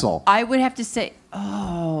favorite pretzel? I would have to say,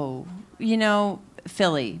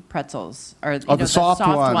 Philly pretzels are the soft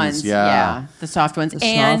ones. Yeah, the soft ones,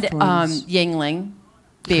 Yingling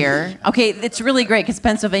beer. Okay, it's really great because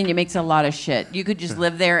Pennsylvania makes a lot of shit. You could just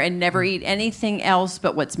live there and never eat anything else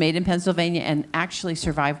but what's made in Pennsylvania and actually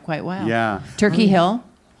survive quite well. Yeah, Turkey Hill.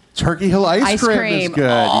 Turkey Hill ice cream is good.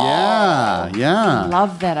 Oh, yeah.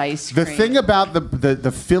 Love that ice cream. The thing about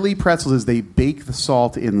the Philly pretzels is they bake the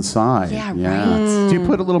salt inside. Yeah, right. Do you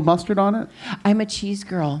put a little mustard on it? I'm a cheese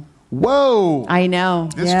girl. Whoa. I know.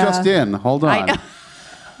 This just in. Hold on. I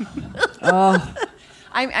know.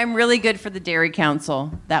 I'm really good for the Dairy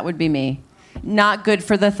Council. That would be me. Not good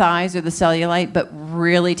for the thighs or the cellulite, but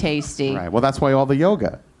really tasty. Right. Well, that's why all the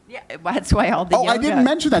yoga. Yeah, that's why all the yoga. I didn't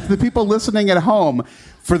mention that to the people listening at home.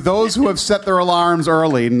 For those who have set their alarms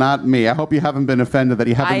early, not me. I hope you haven't been offended that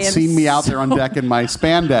you haven't seen me out there on deck in my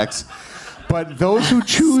spandex. But those who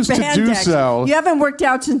choose to do so... You haven't worked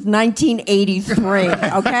out since 1983,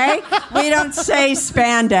 okay? We don't say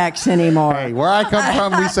spandex anymore. Hey, where I come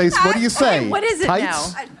from, we say... What do you say? What is it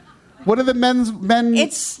Tights? now? What are the men?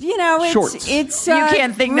 It's shorts. It's you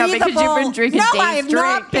can't think now because you've been drinking. No, Dave's I have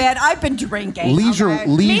not been. I've been drinking. Leisure.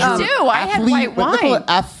 Me too. I had white wine. What do they call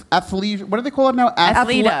it? What do they call it now?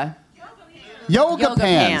 Athleta. Yoga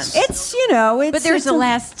pants. It's but there's a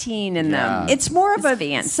lastine in them. It's more of a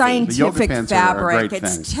fancy. scientific fabric.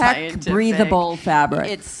 It's tech breathable fabric.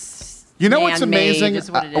 It's what's amazing?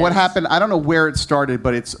 What happened? I don't know where it started,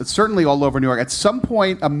 but it's certainly all over New York. At some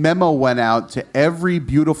point, a memo went out to every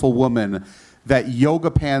beautiful woman that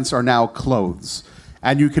yoga pants are now clothes,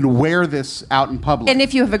 and you can wear this out in public. And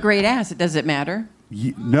if you have a great ass, does it matter?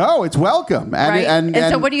 No, it's welcome. Right? And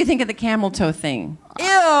so what do you think of the camel toe thing? Ew.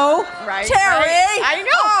 Right, Terry. Right? I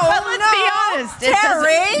know. But let's be honest.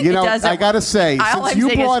 Terry. I got to say, since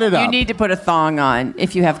you brought it up. You need to put a thong on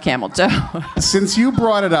if you have camel toe. Since you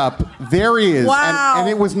brought it up, there he is. Wow. And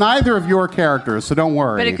it was neither of your characters, so don't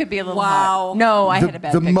worry. But it could be a little hot. No, I had a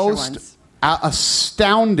bad picture once.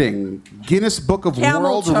 Astounding Guinness Book of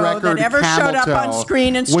World Record that ever showed up on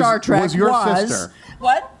screen in Star Trek was your sister.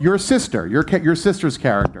 What? Your sister. Your sister's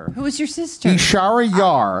character. Who was your sister? Ishara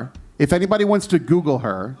Yar. If anybody wants to Google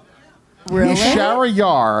her, really? Ishara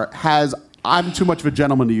Yar has. I'm too much of a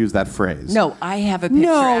gentleman to use that phrase. No, I have a picture.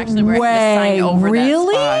 No actually, where way. I have to sign over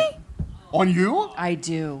really? that spot. On you? I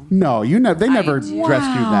do. No, they never dressed you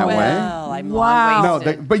that way. Well, I'm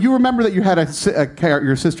long-waisted. No, but you remember that you had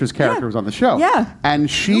your sister's character was on the show. Yeah. And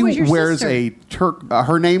she wears a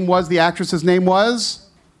her name was, the actress's name was?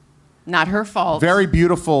 Not her fault. Very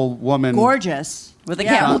beautiful woman. Gorgeous. With a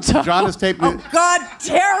camel toe. John has taped Oh, God,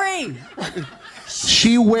 Terry!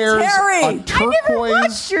 She wears Terry. a turquoise. I never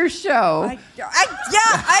watched your show. I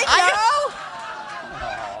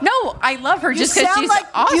know. No, I love her just because she's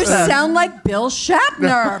awesome. You sound like Bill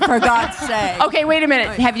Shatner, for God's sake. Okay, wait a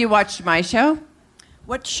minute. Have you watched my show?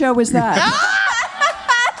 What show was that?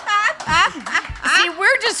 See,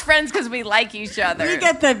 we're just friends because we like each other.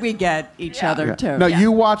 We get each other, too. No,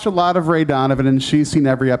 you watch a lot of Ray Donovan, and she's seen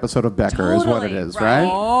every episode of Becker, is what it is, right?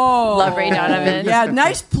 Oh. Love Ray Donovan. Yeah,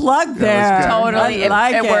 nice plug there. Totally.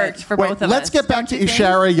 It worked for both of us. Let's get back to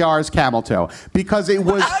Ishara Yar's camel toe, because it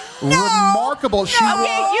was remarkable. She wore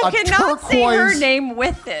you a cannot turquoise... say her name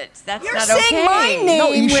with it. That's You're not saying okay. my name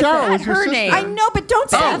No, Ishara with was your her sister. name. I know, but don't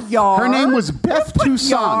say Yar. Her name was Beth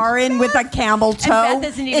Toussaint. Yar in with a camel toe Beth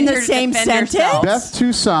isn't even in the here to same defend sentence. herself. Beth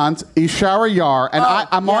Toussaint, Ishara Yar, and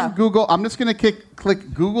I'm on Google. I'm just going to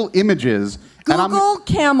click Google Images. Google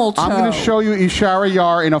camel toe. I'm going to show you Ishara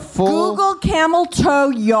Yar in a full... Google camel toe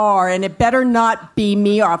Yar, and it better not be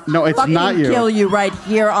me, or I'll No, it's fucking not you. kill you right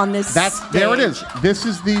here on this stage. There it is. This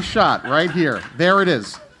is the shot right here. There it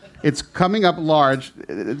is. It's coming up large.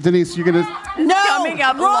 Denise, you're going to... No! Coming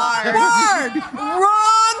up wrong large. word!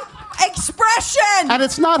 Wrong expression! And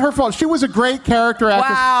it's not her fault. She was a great character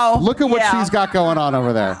actress. Wow. Look at what she's got going on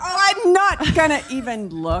over there. Oh, I'm not going to even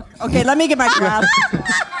look. Okay, let me get my glasses.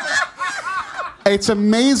 It's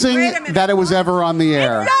amazing that it was ever on the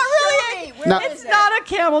air. It's not really. It's not a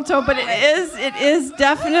camel toe, but it is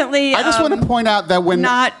definitely. I just want to point out that when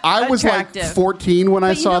I was attractive. like 14 when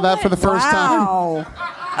I saw that for the first time.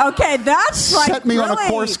 Okay, that's set me on a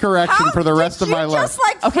course correction for the rest of my life. Just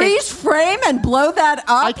like freeze frame and blow that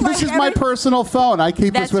up. This is my personal phone. I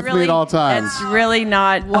keep this with me at all times. That's really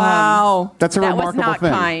not. Wow. That's a remarkable thing. That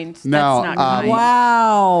was not kind. No. That's not kind.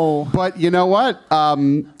 Wow. But you know what?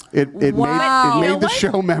 It made the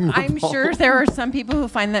show memorable. I'm sure there are some people who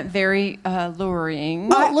find that very luring.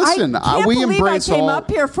 Listen, we embrace I came up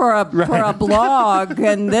here for a blog,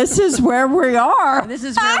 and this is where we are. This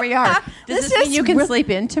is where we are. Does this mean you can sleep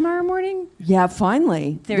in tomorrow morning? Yeah,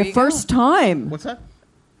 finally. The first time. What's that?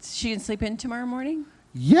 She can sleep in tomorrow morning?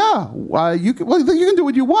 Yeah, you can do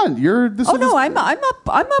what you want.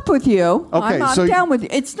 I'm up with you. Okay, I'm down with you.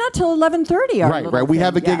 It's not till 11:30. Right. We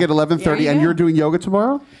have a gig at 11:30, and you're doing yoga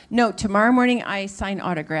tomorrow. No, tomorrow morning I sign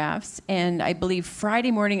autographs, and I believe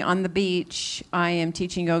Friday morning on the beach I am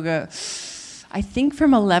teaching yoga. I think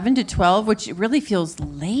from 11 to 12, which really feels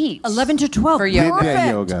late. 11 to 12 for yoga. Midday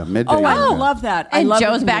yoga. Midday yoga. I love that. And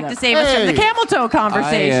Joe's back to save us from the camel toe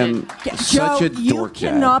conversation. I am such a dork. You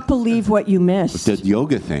cannot believe what you missed. The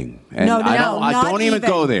yoga thing. And I don't even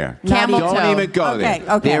go there. Don't even go there.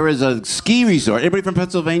 Okay. There is a ski resort. Everybody from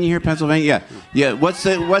Pennsylvania here? Pennsylvania? Yeah. What's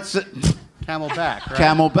the Camelback, right?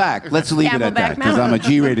 Camelback. Let's leave it at that, because I'm a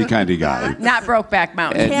G-rated kind of guy. Not Brokeback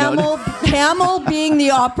Mountain. Camel being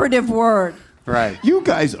the operative word. Right. You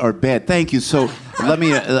guys are bad. Thank you. So let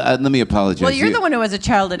me apologize. Well, you're the one who has a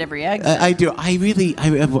child at every exit. I do.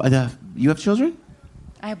 You have children?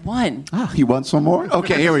 I have one. Oh, you want some more?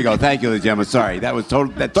 Okay, here we go. Thank you, Gemma. Sorry, that was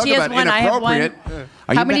total. Talk She has about one. I have one. inappropriate.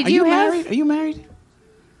 How many do you have? Married? Are you married?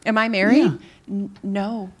 Am I married? Yeah.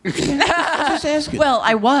 No. Just asking. Well,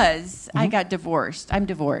 I was. I got divorced. I'm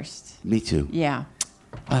divorced. Me too. Yeah.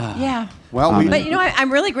 Yeah. Well, but you know,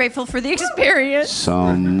 I'm really grateful for the experience.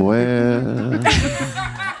 Somewhere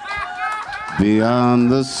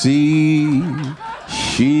beyond the sea,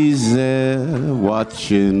 she's there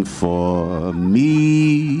watching for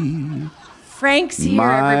me. Frank's here,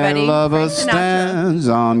 My everybody. lover Frank Sinatra. stands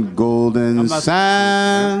on golden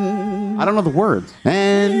sand. I don't know the words.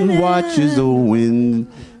 And watches the wind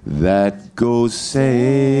that goes sailing.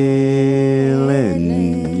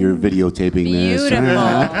 You're videotaping this.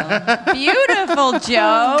 Beautiful. Beautiful,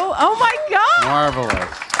 Joe. Oh, my God.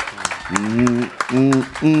 Marvelous.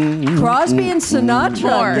 Crosby and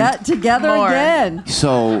Sinatra get together again.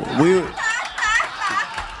 So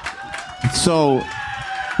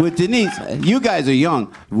with Denise, you guys are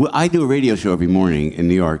young. I do a radio show every morning in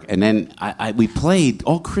New York, and then we played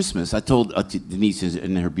all Christmas. I told Denise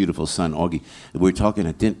and her beautiful son, Augie, we were talking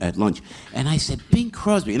at lunch, and I said, Bing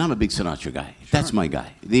Crosby, and I'm a big Sinatra guy. Sure. That's my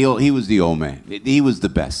guy. He was the old man. He was the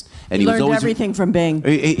best. And he was learned always everything from Bing.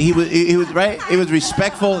 He was right. He was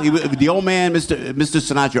respectful. The old man, Mr.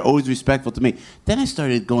 Sinatra, always respectful to me. Then I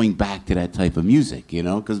started going back to that type of music,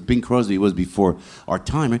 because Bing Crosby was before our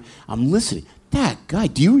time. I'm listening. That guy,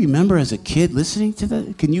 do you remember as a kid listening to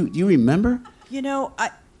that? Do you remember?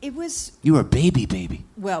 It was... You were baby.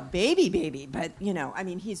 Well, baby, but,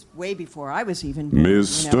 he's way before I was even born.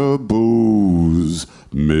 Mr. Booze,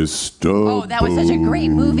 Mr. Oh, that was such a great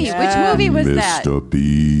movie. Yeah. Which movie was that? Mr.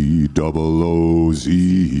 B-O-O-Z-E,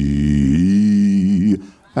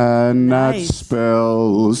 and that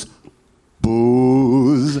spells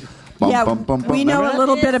booze. We know a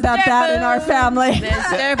little bit about that in our family.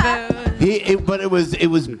 Mr. Booze. But it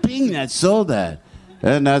was Bing that sold that.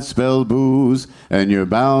 And that spells booze, and you're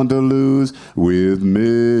bound to lose with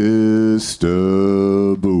Mr.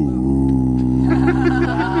 Booze.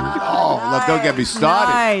 Look, don't get me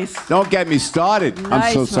started. Nice. Don't get me started. Nice.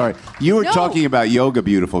 I'm so sorry. You were talking about yoga,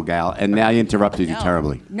 beautiful gal, and I interrupted you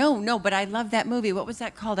terribly. No, but I love that movie. What was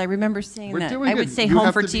that called? I remember seeing that. doing I would good. say You Home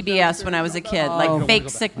have for to be TBS when I was a kid, like fake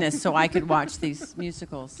sickness, so I could watch these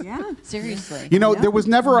musicals. Yeah. Seriously. There was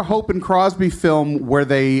never a Hope and Crosby film where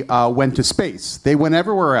they went to space. They went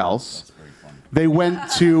everywhere else. They went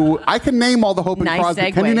to... I can name all the Hope and Crosby...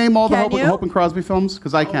 segue. Can you name all the Can you? Hope and Crosby films?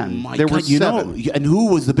 Because I can. My There God, were 7. and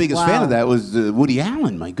who was the biggest fan of that was Woody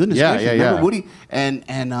Allen. My goodness gracious. Yeah. Remember Woody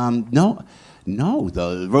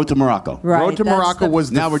the Road to Morocco. Right, Road to that's Morocco was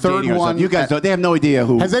the Now we're third dating ourselves. one. You guys don't. They have no idea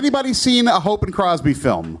who. Has anybody seen a Hope and Crosby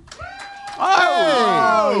film?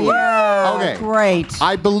 Oh, yeah. Okay. Great.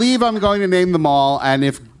 I believe I'm going to name them all, and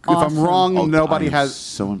if I'm wrong, nobody I'm has...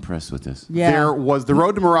 so impressed with this. Yeah. There was the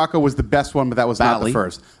Road to Morocco was the best one, but that was not the Bali.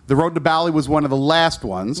 first. The Road to Bali was one of the last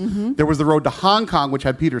ones. Mm-hmm. There was the Road to Hong Kong, which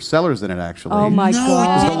had Peter Sellers in it, actually. Oh, my It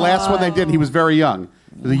God. was the last one they did. He was very young.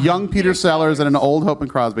 There's a young Peter Sellers and an old Hope and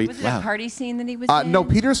Crosby. Was it a party scene that he was in? No,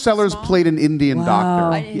 Peter Sellers played an Indian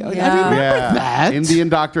doctor. I remember that. Indian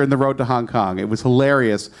doctor in The Road to Hong Kong. It was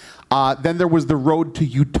hilarious. Then there was The Road to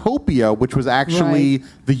Utopia, which was actually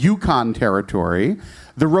the Yukon Territory.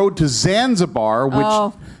 The Road to Zanzibar,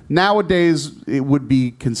 which nowadays it would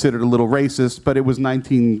be considered a little racist, but it was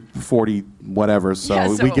 1940 whatever, so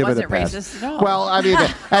we give it a pass. Racist at all. Well, I mean,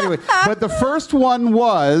 anyway, but the first one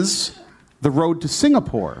was The Road to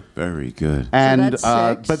Singapore. Very good. And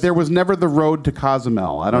but there was never The Road to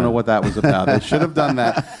Cozumel. I don't know what that was about. They should have done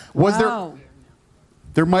that. Was there?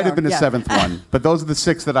 There might have been a seventh one, but those are the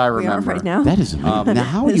six that I remember. We are right now. That is amazing. Now,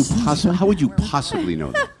 how would you possibly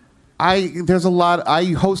know that? There's a lot. I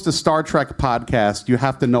host a Star Trek podcast. You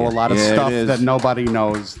have to know a lot of stuff that nobody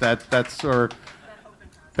knows. That's God,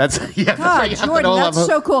 right. Jordan, that's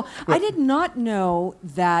so cool. I did not know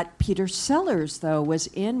that Peter Sellers, though, was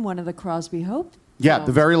in one of the Crosby Hope films.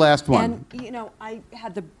 the very last one. And, I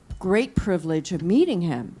had the great privilege of meeting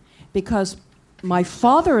him because my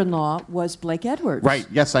father-in-law was Blake Edwards. Right,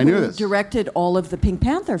 yes, I knew this. Directed all of the Pink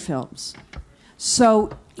Panther films.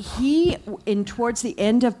 So he, towards the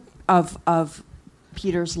end of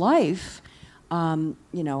Peter's life, I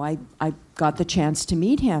got the chance to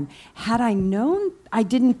meet him. Had I known I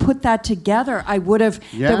didn't put that together, I would have.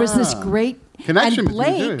 There was this great connection. And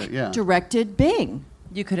Blake directed Bing.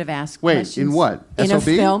 You could have asked Wait, questions. in what? In SOB? a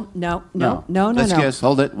film? No. Let's guess.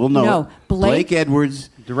 Hold it. We'll know. No, Blake Edwards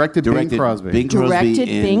directed Bing Crosby. Directed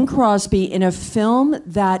Bing Crosby in a film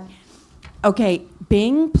that. Okay,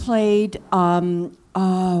 Bing played.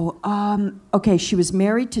 Okay, she was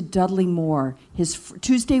married to Dudley Moore. His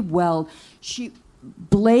Tuesday Weld.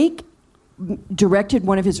 Blake directed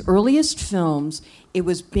one of his earliest films. It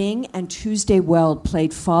was Bing and Tuesday Weld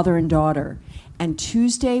played father and daughter. And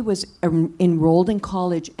Tuesday was enrolled in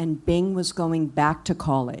college, and Bing was going back to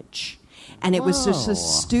college. And it was just a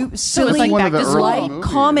silly, light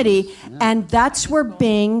comedy. Yeah. And that's where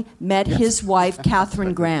Bing met his wife,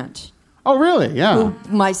 Catherine Grant. Oh, really? Yeah.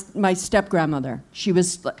 My step-grandmother. She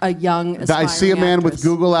was a young, aspiring I see a man actress. with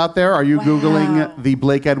Google out there. Are you Googling the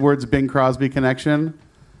Blake Edwards, Bing Crosby connection?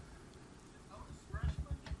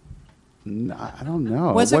 No, I don't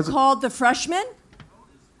know. Was it called The Freshman?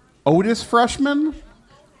 Otis Freshman?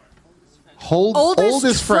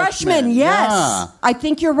 Oldest freshman, yes. Yeah. I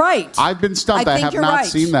think you're right. I've been stumped. I have not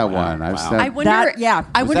seen that one. I wonder if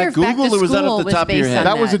Back to Google or was that School off the top of your based head?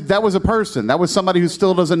 on That was a person. That was somebody who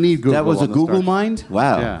still doesn't need Google. That was a Google mind?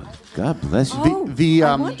 Wow. Yeah. God bless you.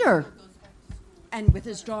 I wonder. And with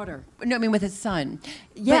his daughter. No, I mean with his son.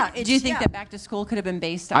 Yeah. But do you think that Back to School could have been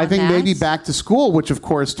based on I think that? maybe Back to School, which of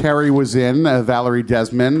course Terry was in, Valerie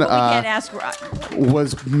Desmond. But we can't ask.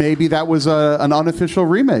 That was an unofficial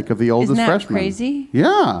remake of The Oldest Isn't that Freshman. crazy?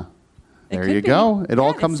 Yeah. There you go. It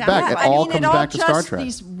all comes back. It all comes back to Star Trek.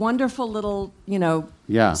 These wonderful little,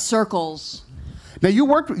 circles. Now you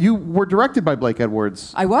were directed by Blake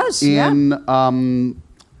Edwards. I was. In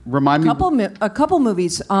remind me. A couple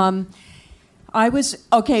movies. I was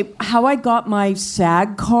how I got my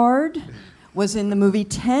SAG card was in the movie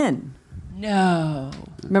 10. No.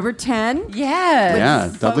 Remember 10?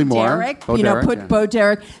 Yes. Dudley Moore. Derek, Bo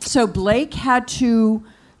Derek. So Blake had to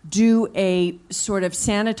do a sort of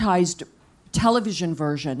sanitized television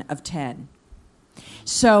version of 10.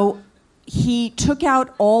 So he took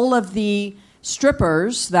out all of the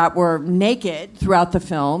strippers that were naked throughout the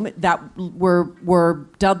film that were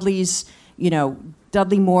Dudley's,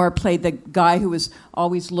 Dudley Moore played the guy who was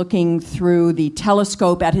always looking through the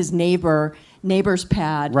telescope at his neighbor's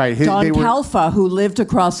pad. Right. Don Calfa, who lived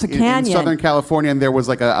across the canyon. In Southern California, and there was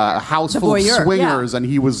like a house full of swingers, and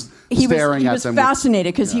he was staring at them. He was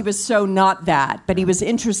fascinated because he was so not that, but he was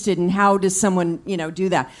interested in how does someone, do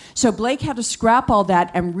that. So Blake had to scrap all that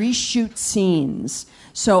and reshoot scenes.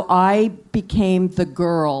 So I became the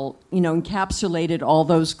girl, encapsulated all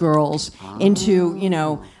those girls into,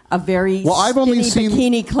 a very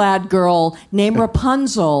bikini-clad girl named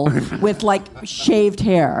Rapunzel with hair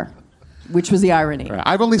hair, which was the irony. Right.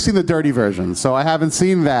 I've only seen the dirty version, so I haven't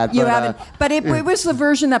seen that. You haven't, but it was the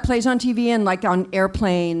version that plays on TV and on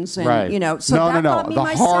airplanes, and So that got me the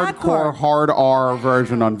my SAG card. hard R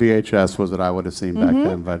version on VHS was what I would have seen back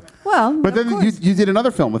then. But then you did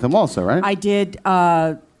another film with him also, right? I did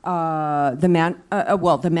the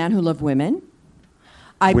Man Who Loved Women.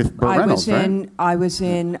 With Burt Reynolds, right? I was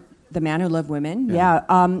in The Man Who Loved Women. Yeah.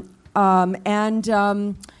 And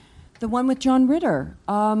The one with John Ritter.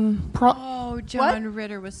 John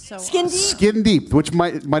Ritter was so Skin Deep. Skin Deep, which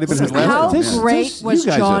might have been his last How one. great was you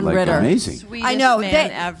guys John are like Ritter? amazing. Sweetest I know. man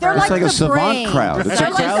ever. They're It's like a the savant brain. crowd. It's They're a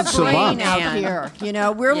like crowd the brain savant. out here. You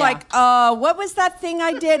know, we're like, what was that thing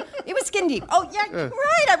I did? It was Skin Deep. Oh, yeah,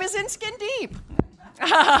 right. I was in Skin Deep.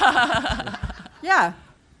 Yeah.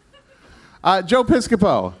 Joe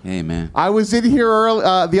Piscopo. Hey, man. I was in here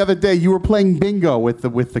the other day. You were playing bingo with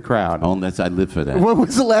the crowd. Oh, I live for that. When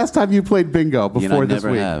was the last time you played bingo before this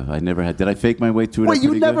week? I never have. Did I fake my way through it? Wait,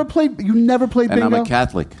 you never played bingo? And I'm a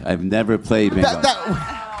Catholic. I've never played bingo.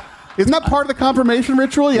 Isn't that part of the confirmation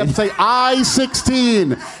ritual? You have to say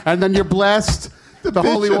I-16, and then you're blessed. The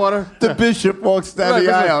holy water. The bishop walks down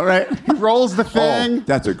the aisle, right? He rolls the thing. Oh,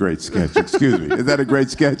 that's a great sketch. Excuse me. Is that a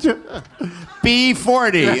great sketch?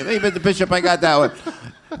 B40. Even the bishop, I got that one.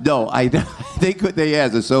 No, they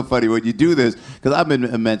ask. It's so funny when you do this, because I'm in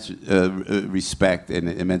immense respect and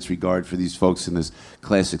immense regard for these folks in this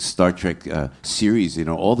classic Star Trek series,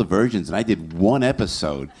 all the versions. And I did one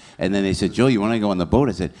episode, and then they said, Joe, you want to go on the boat?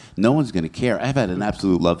 I said, no one's going to care. I've had an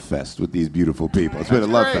absolute love fest with these beautiful people. It's been a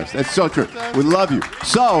love fest. That's so true. We love you.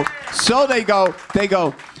 So they go,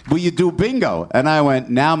 will you do bingo? And I went,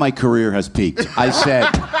 now my career has peaked. I said,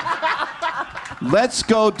 let's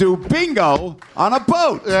go do bingo on a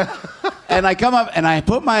boat. And I come up and I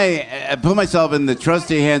put myself in the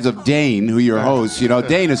trusty hands of Dane, who your host.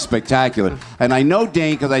 Dane is spectacular. And I know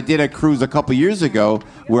Dane because I did a cruise a couple years ago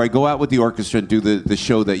where I go out with the orchestra and do the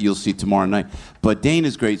show that you'll see tomorrow night. But Dane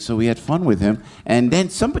is great, so we had fun with him. And then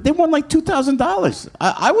they won like $2,000.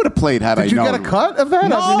 I would have played had I known. Did you get a cut of that?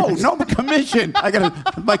 No, commission.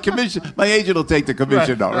 My commission. My agent will take the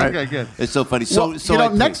commission, though, right? Okay, good. It's so funny. So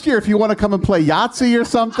next year, if you want to come and play Yahtzee or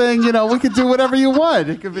something, we could do whatever you want.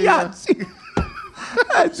 It could be Yahtzee.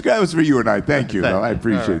 That was for you and I. Thank you, though. I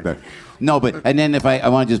appreciate that. No, and then if I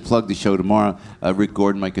want to just plug the show tomorrow, Rick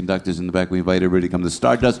Gordon, my conductor's in the back. We invite everybody to come to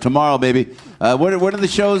Stardust tomorrow, baby. What are the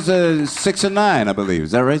shows? 6 and 9, I believe.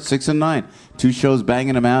 Is that right? 6 and 9. 2 shows,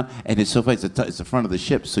 banging them out. And it's so funny. It's the front of the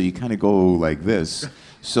ship, so you kind of go like this.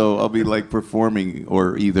 So I'll be like performing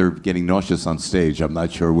or either getting nauseous on stage. I'm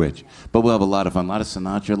not sure which. But we'll have a lot of fun. A lot of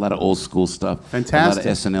Sinatra, a lot of old school stuff. Fantastic. A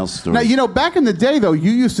lot of SNL stories. Now, back in the day, though,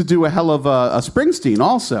 you used to do a hell of a Springsteen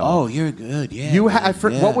also. Oh, you're good. Yeah.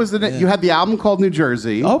 What was the name? You had the album called New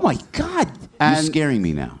Jersey. Oh, my God. You're scaring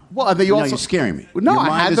me now. Well, and then you're scaring me. No,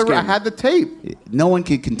 I had the tape. No one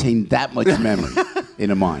could contain that much memory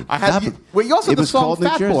in a mind. You also had the song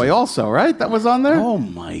Fat Boy also, right? That was on there? Oh,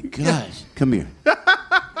 my gosh. Come here.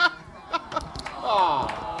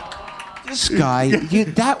 This guy,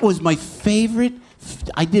 that was my favorite.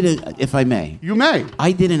 I did if I may. You may.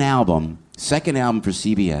 I did an album, second album for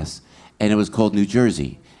CBS, and it was called New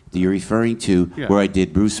Jersey. That you're referring to, where I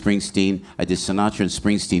did Bruce Springsteen, I did Sinatra and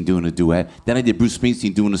Springsteen doing a duet. Then I did Bruce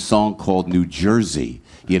Springsteen doing a song called New Jersey,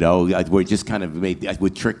 where it just kind of made,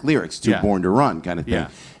 with trick lyrics, Born to Run kind of thing. Yeah.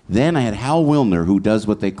 Then I had Hal Wilner, who does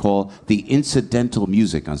what they call the incidental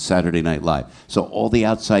music on Saturday Night Live. So all the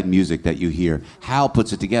outside music that you hear, Hal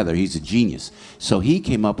puts it together. He's a genius. So he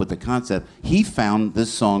came up with the concept. He found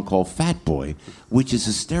this song called Fat Boy, which is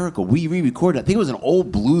hysterical. We re-recorded it. I think it was an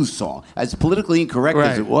old blues song, as politically incorrect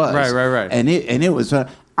as it was. Right. And it was,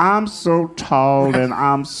 I'm so tall and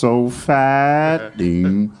I'm so fat.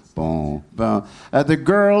 Ding, boom, boom. The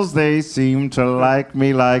girls, they seem to like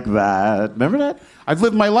me like that. Remember that? I've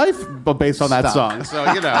lived my life based on that song, so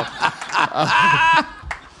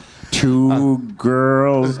Two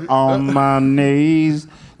girls on my knees.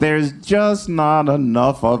 There's just not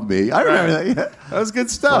enough of me. I remember that. That was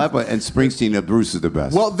good stuff. And Springsteen, Bruce is the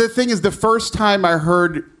best. Well, the thing is, the first time I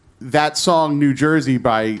heard that song, New Jersey,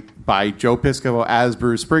 by Joe Piscopo as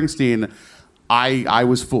Bruce Springsteen, I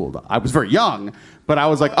was fooled. I was very young, but I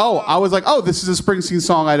was like, oh, this is a Springsteen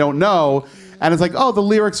song I don't know. And it's like, oh, the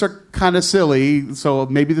lyrics are kind of silly, so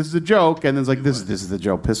maybe this is a joke. And then it's like, this is the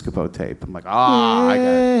Joe Piscopo tape. I'm like, I got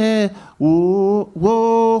it. Whoa,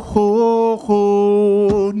 whoa, whoa,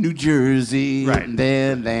 whoa, New Jersey. Right.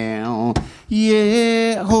 Down.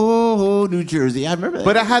 Yeah, oh, New Jersey. I remember that.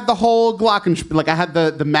 But I had the whole glockenspiel. Like, I had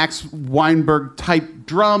the Max Weinberg type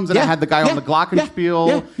drums, and I had the guy on the glockenspiel.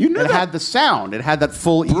 Yeah, you knew that. It had the sound. It had that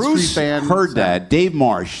full Bruce E Street band. Heard that. Dave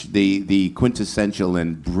Marsh, the quintessential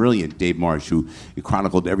and brilliant Dave Marsh, who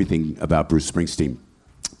chronicled everything about Bruce Springsteen,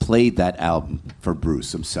 played that album for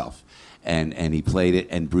Bruce himself. And he played it,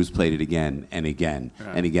 and Bruce played it again and again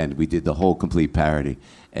and again. We did the whole complete parody,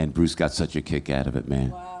 and Bruce got such a kick out of it, man.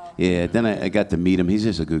 Wow. Yeah, then I got to meet him. He's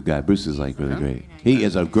just a good guy. Bruce is like really great. He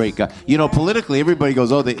is a great guy. Politically, everybody goes,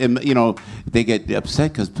 they get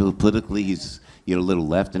upset because politically a little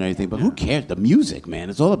left and everything. But who cares? The music, man.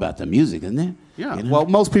 It's all about the music, isn't it? Yeah. You know? Well,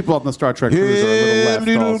 most people on the Star Trek cruise are a little left.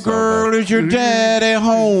 Little also, girl, but- is your daddy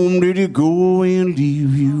home? Did he go and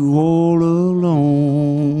leave you all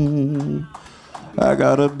alone? I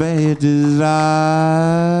got a bad desire.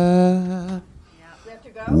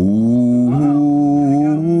 Ooh,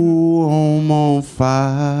 I'm on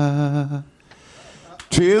fire.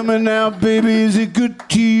 Tell me now, baby, is it good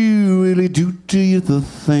to you? Really do to you the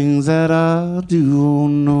things that I do? Oh,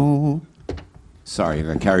 no. Sorry, I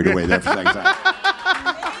got carried away there for a second time.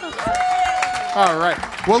 All right.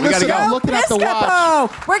 Well, listen, I'm looking at the watch.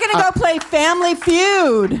 Piscopo! We're going to go play Family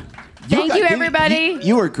Feud. Thank you, everybody.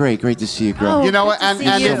 You were great. Great to see you, girl. Oh, You know, good to and see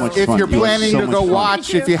and you. So much if fun. you're You were planning so to much go fun.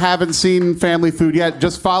 watch, if you haven't seen Family Food yet,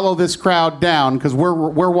 just follow this crowd down because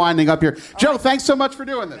we're winding up here. Joe, thanks so much for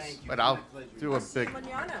doing this. But I'll do a big.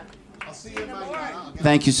 I'll see you in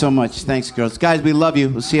Thank you so much. Thanks, girls. Guys, we love you.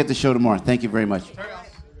 We'll see you at the show tomorrow. Thank you very much.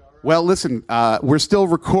 Well, listen, we're still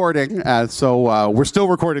recording, so we're still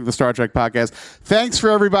recording the Star Trek podcast. Thanks for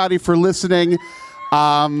everybody for listening.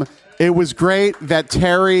 It was great that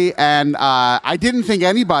Terry and I didn't think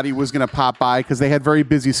anybody was going to pop by because they had very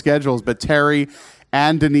busy schedules, but Terry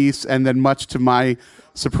and Denise, and then much to my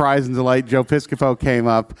surprise and delight, Joe Piscopo came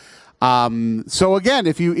up. So again,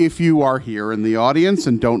 if you are here in the audience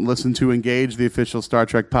and don't listen to Engage, the official Star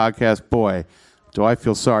Trek podcast, boy, do I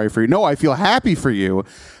feel sorry for you. No, I feel happy for you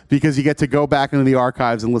because you get to go back into the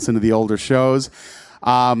archives and listen to the older shows.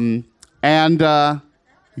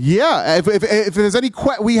 Yeah, if there's any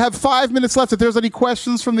we have 5 minutes left. If there's any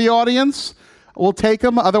questions from the audience, we'll take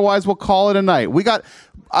them. Otherwise, we'll call it a night. We got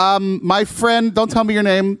my friend, don't tell me your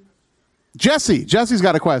name, Jesse. Jesse's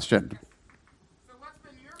got a question. So what's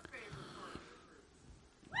been your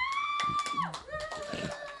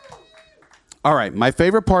favorite? All right, my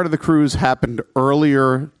favorite part of the cruise happened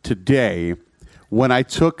earlier today when I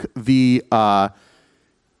took the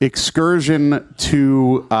excursion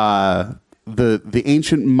to the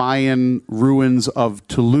ancient Mayan ruins of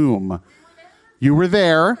Tulum. You were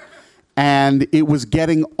there, and it was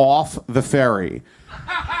getting off the ferry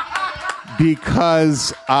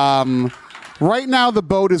because right now the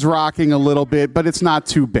boat is rocking a little bit, but it's not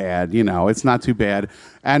too bad. It's not too bad.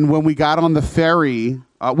 And when we got on the ferry,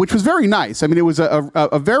 which was very nice. I mean, it was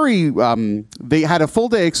a very, they had a full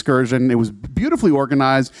day excursion. It was beautifully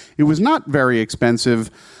organized. It was not very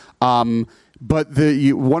expensive. But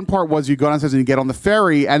one part was you go downstairs and you get on the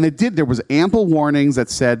ferry, and there was ample warnings that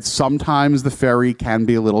said sometimes the ferry can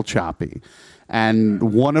be a little choppy.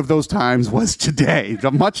 And one of those times was today.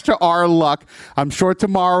 Much to our luck, I'm sure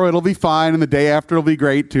tomorrow it'll be fine, and the day after it'll be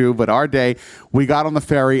great too. But our day, we got on the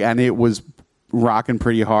ferry, and it was rocking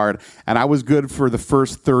pretty hard. And I was good for the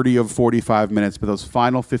first 30 of 45 minutes, but those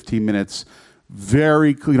final 15 minutes,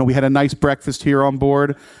 we had a nice breakfast here on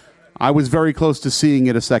board. I was very close to seeing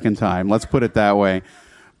it a second time. Let's put it that way.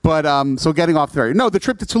 But so getting off the ferry. No, the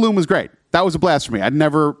trip to Tulum was great. That was a blast for me. I'd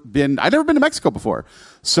never been to Mexico before.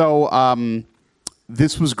 So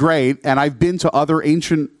this was great. And I've been to other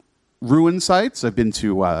ancient ruin sites. I've been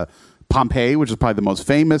to Pompeii, which is probably the most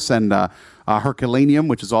famous, and Herculaneum,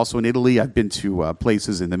 which is also in Italy. I've been to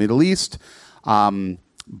places in the Middle East,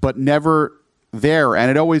 but never there. And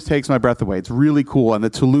it always takes my breath away. It's really cool. And the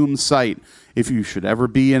Tulum site, if you should ever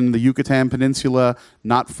be in the Yucatan Peninsula,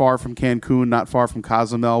 not far from Cancun, not far from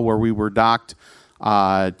Cozumel, where we were docked,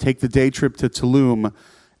 take the day trip to Tulum,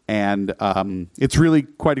 and it's really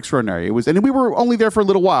quite extraordinary. And we were only there for a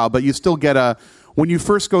little while, but you still get when you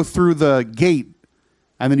first go through the gate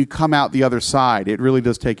and then you come out the other side, it really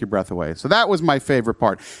does take your breath away. So that was my favorite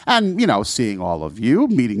part. And, seeing all of you,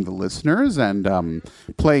 meeting the listeners, and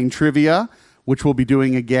playing trivia, which we'll be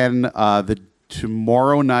doing again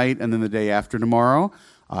tomorrow night and then the day after tomorrow.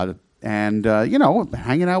 Hanging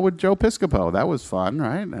out with Joe Piscopo. That was fun,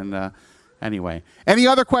 right? And anyway. Any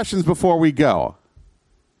other questions before we go?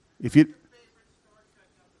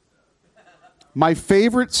 My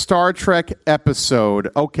favorite Star Trek episode.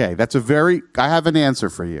 Okay, I have an answer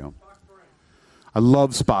for you. I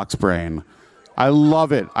love Spock's brain. I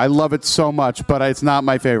love it. I love it so much, but it's not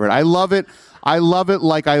my favorite. I love it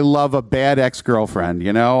like I love a bad ex-girlfriend,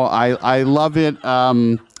 I love it.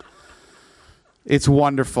 It's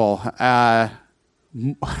wonderful. I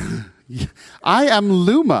am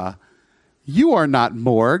Luma. You are not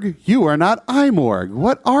Morg. You are not Imorg.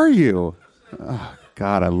 What are you? Oh,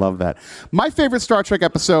 God, I love that. My favorite Star Trek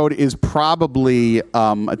episode is probably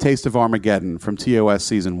A Taste of Armageddon from TOS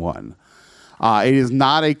Season 1. It is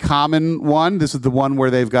not a common one. This is the one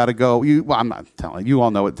where they've got to go. I'm not telling you. You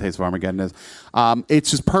all know what Taste of Armageddon is.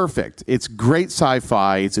 It's just perfect. It's great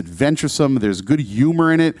sci-fi. It's adventuresome. There's good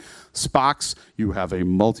humor in it. Spock's, you have a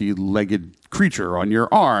multi-legged creature on your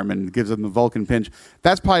arm, and gives him the Vulcan pinch.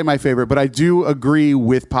 That's probably my favorite, but I do agree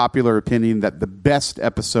with popular opinion that the best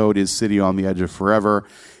episode is City on the Edge of Forever.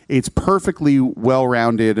 It's perfectly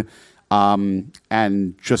well-rounded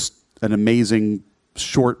and just an amazing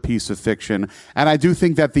short piece of fiction. And I do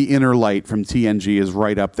think that The Inner Light from TNG is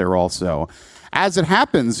right up there also. As it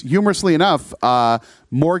happens, humorously enough,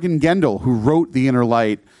 Morgan Gendel, who wrote The Inner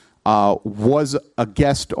Light, was a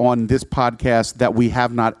guest on this podcast that we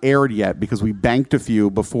have not aired yet because we banked a few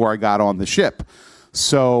before I got on the ship.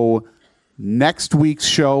 So next week's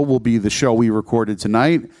show will be the show we recorded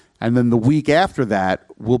tonight, and then the week after that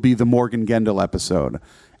will be the Morgan Gendel episode.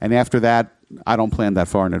 And after that, I don't plan that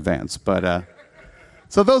far in advance. But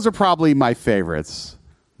so those are probably my favorites.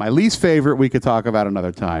 My least favorite we could talk about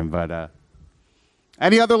another time. But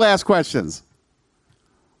any other last questions?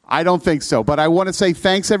 I don't think so. But I want to say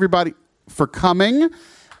thanks, everybody, for coming.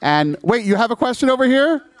 And wait, you have a question over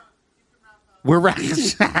here? We're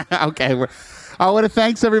okay. I want to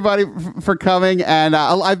thanks everybody for coming, and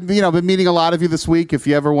I've been meeting a lot of you this week. If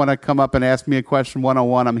you ever want to come up and ask me a question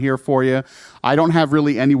one-on-one, I'm here for you. I don't have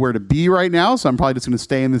really anywhere to be right now, so I'm probably just going to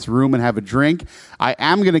stay in this room and have a drink. I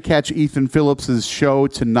am going to catch Ethan Phillips's show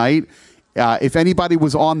tonight. If anybody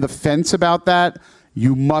was on the fence about that,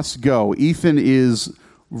 you must go. Ethan is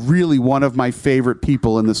really one of my favorite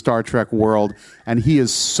people in the Star Trek world, and he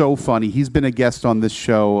is so funny. He's been a guest on this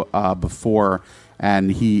show before,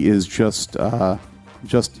 and he is just a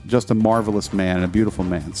marvelous man and a beautiful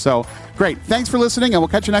man. So, great. Thanks for listening, and we'll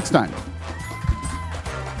catch you next time.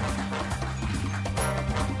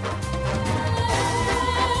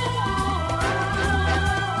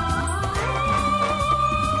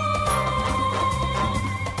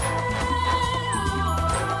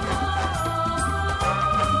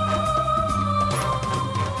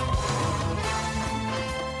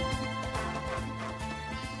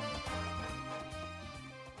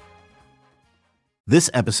 This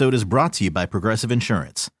episode is brought to you by Progressive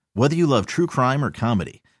Insurance. Whether you love true crime or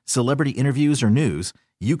comedy, celebrity interviews or news,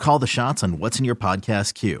 you call the shots on what's in your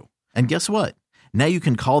podcast queue. And guess what? Now you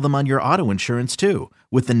can call them on your auto insurance too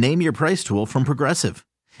with the Name Your Price tool from Progressive.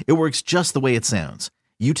 It works just the way it sounds.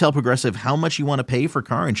 You tell Progressive how much you want to pay for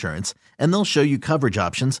car insurance, and they'll show you coverage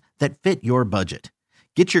options that fit your budget.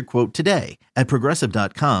 Get your quote today at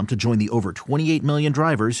Progressive.com to join the over 28 million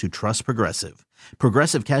drivers who trust Progressive.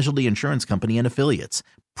 Progressive Casualty Insurance Company and Affiliates.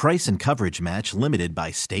 Price and coverage match limited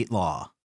by state law.